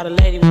never thought a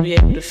lady would be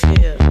able to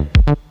fill.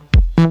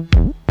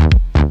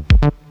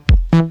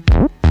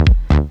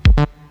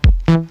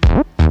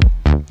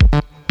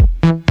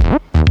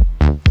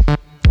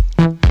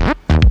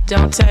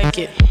 Don't take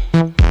it.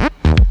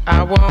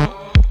 I won't.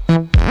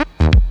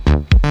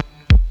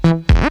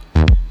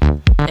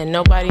 And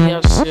nobody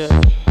else should.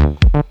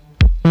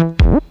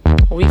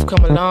 We've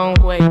come a long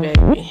way,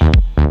 baby.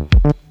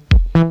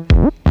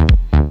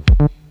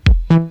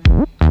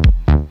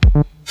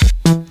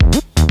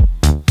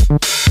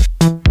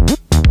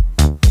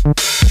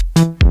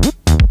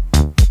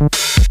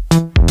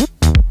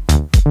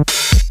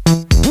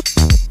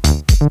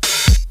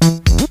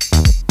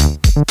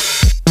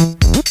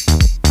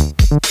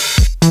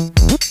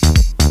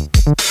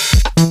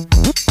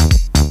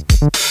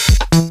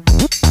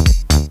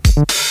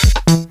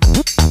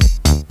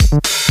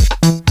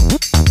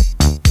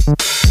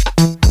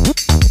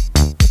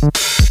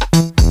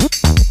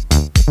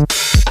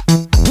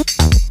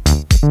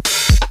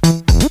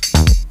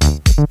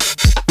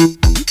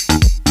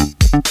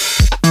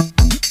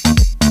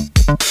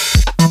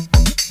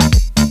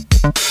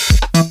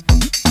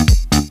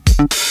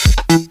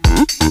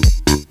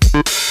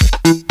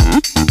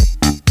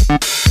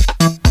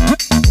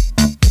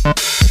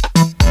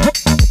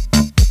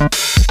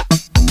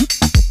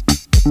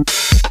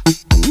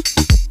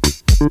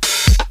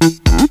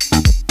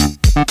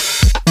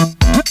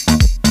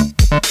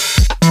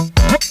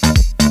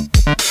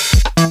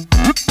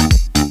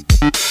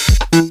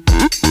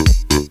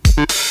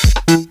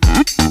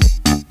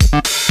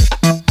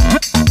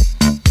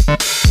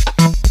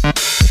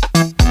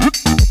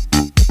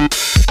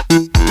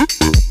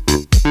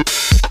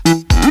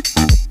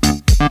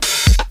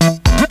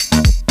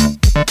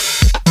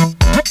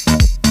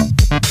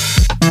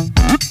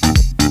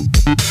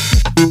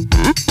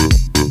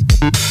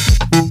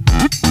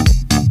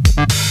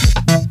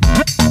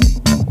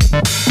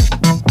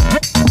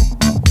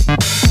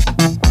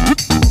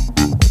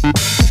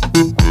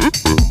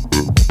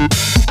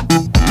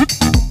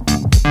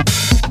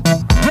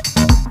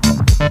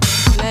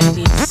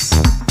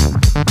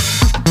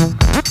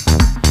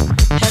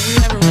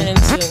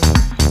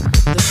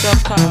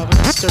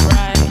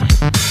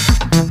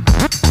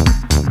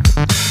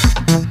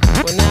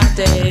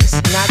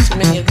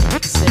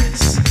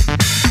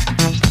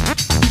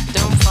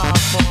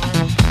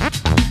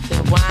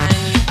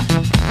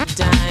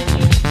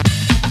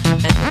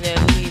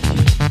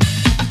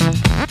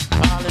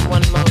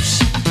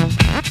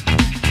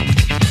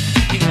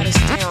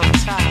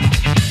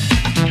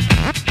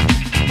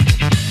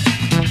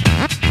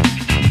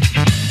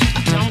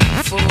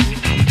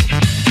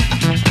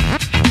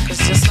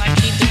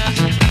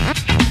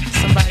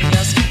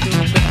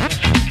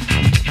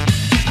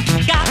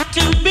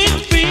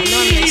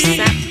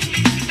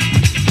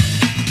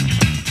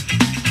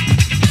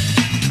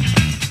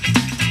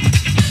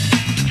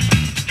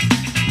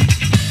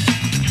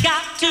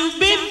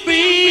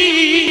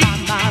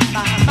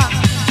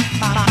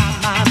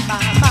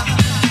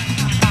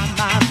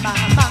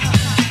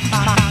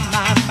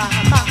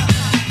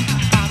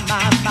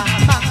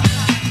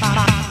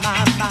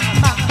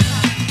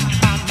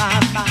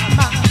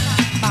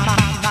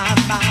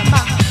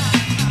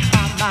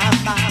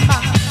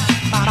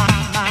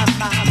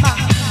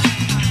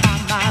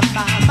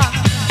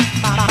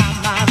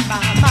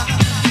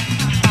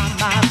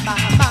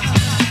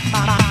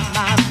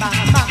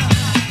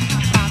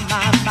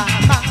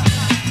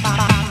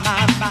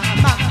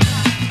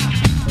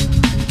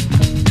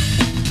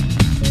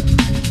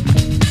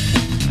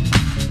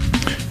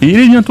 Et il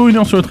est bientôt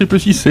 1h sur le Triple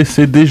 6 et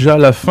c'est déjà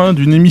la fin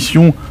d'une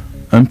émission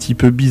un petit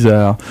peu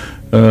bizarre.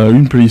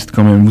 Une playlist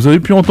quand même. Vous avez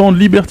pu entendre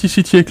Liberty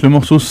City avec le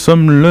morceau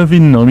Some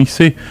Lovin'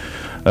 remixé.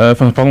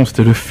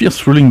 C'était le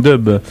Fierce Rolling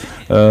Dub.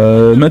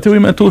 Matteo et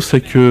Matos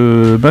avec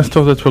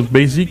Masters at Work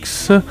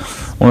Basics.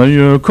 On a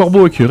eu Corbeau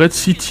avec Red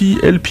City,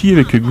 LP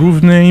avec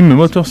Groove Name,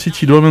 Motor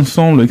City Drum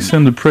Ensemble avec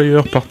Send the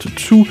Prayer Part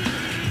 2.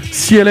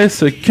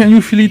 CLS Can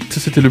You Feel It,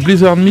 c'était le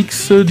Blizzard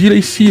Mix.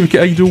 DLAC avec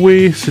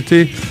Hideaway,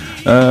 c'était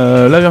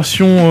la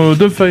version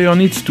Dubfire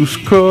Needs to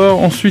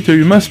Score. Ensuite il y a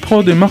eu Mass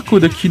Prod et Marco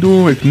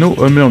D'Aquido avec No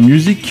Hummer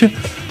Music.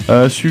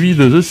 Suivi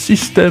de The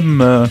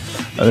System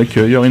avec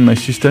You're in My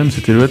System,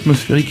 c'était le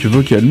atmosphérique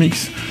vocal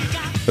mix.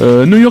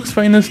 New York's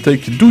Finest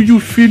avec Do You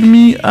Feel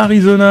Me,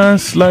 Arizona,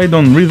 Slide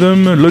on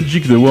Rhythm,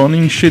 Logic The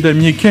Warning, chez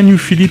Damier, Can You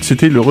Feel It,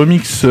 c'était le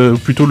remix,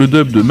 plutôt le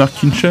dub de Mark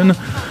Kinchen.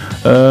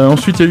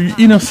 Ensuite il y a eu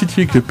Inner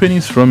City avec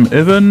Pennies from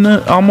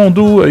Heaven,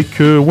 Armando avec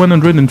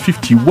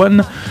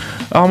 151,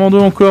 Armando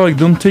encore avec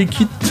Don't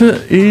Take It,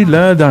 et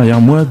là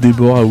derrière moi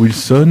Deborah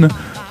Wilson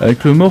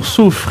avec le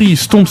morceau Free.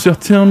 Stomp, c'est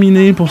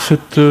terminé pour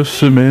cette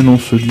semaine. On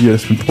se dit à la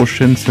semaine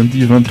prochaine,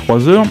 samedi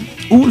 23h,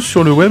 ou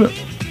sur le web,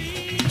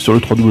 sur le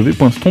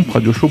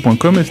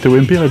www.stompradioshow.com,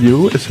 STOMP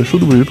Radio,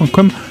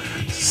 SHOW.com.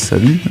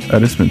 Salut, à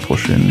la semaine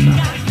prochaine.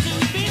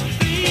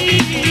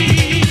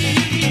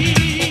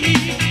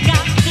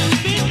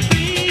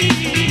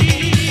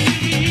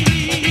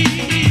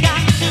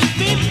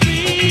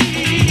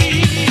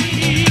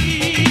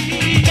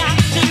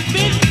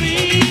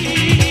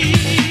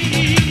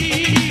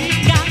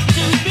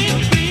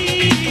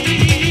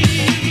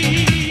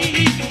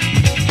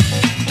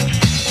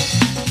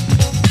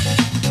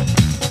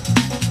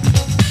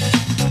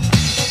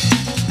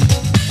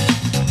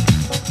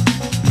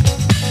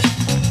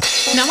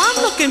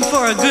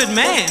 For a good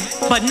man,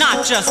 but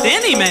not just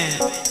any man.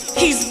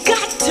 He's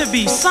got to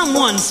be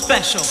someone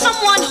special,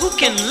 someone who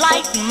can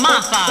light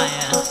my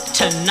fire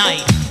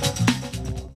tonight.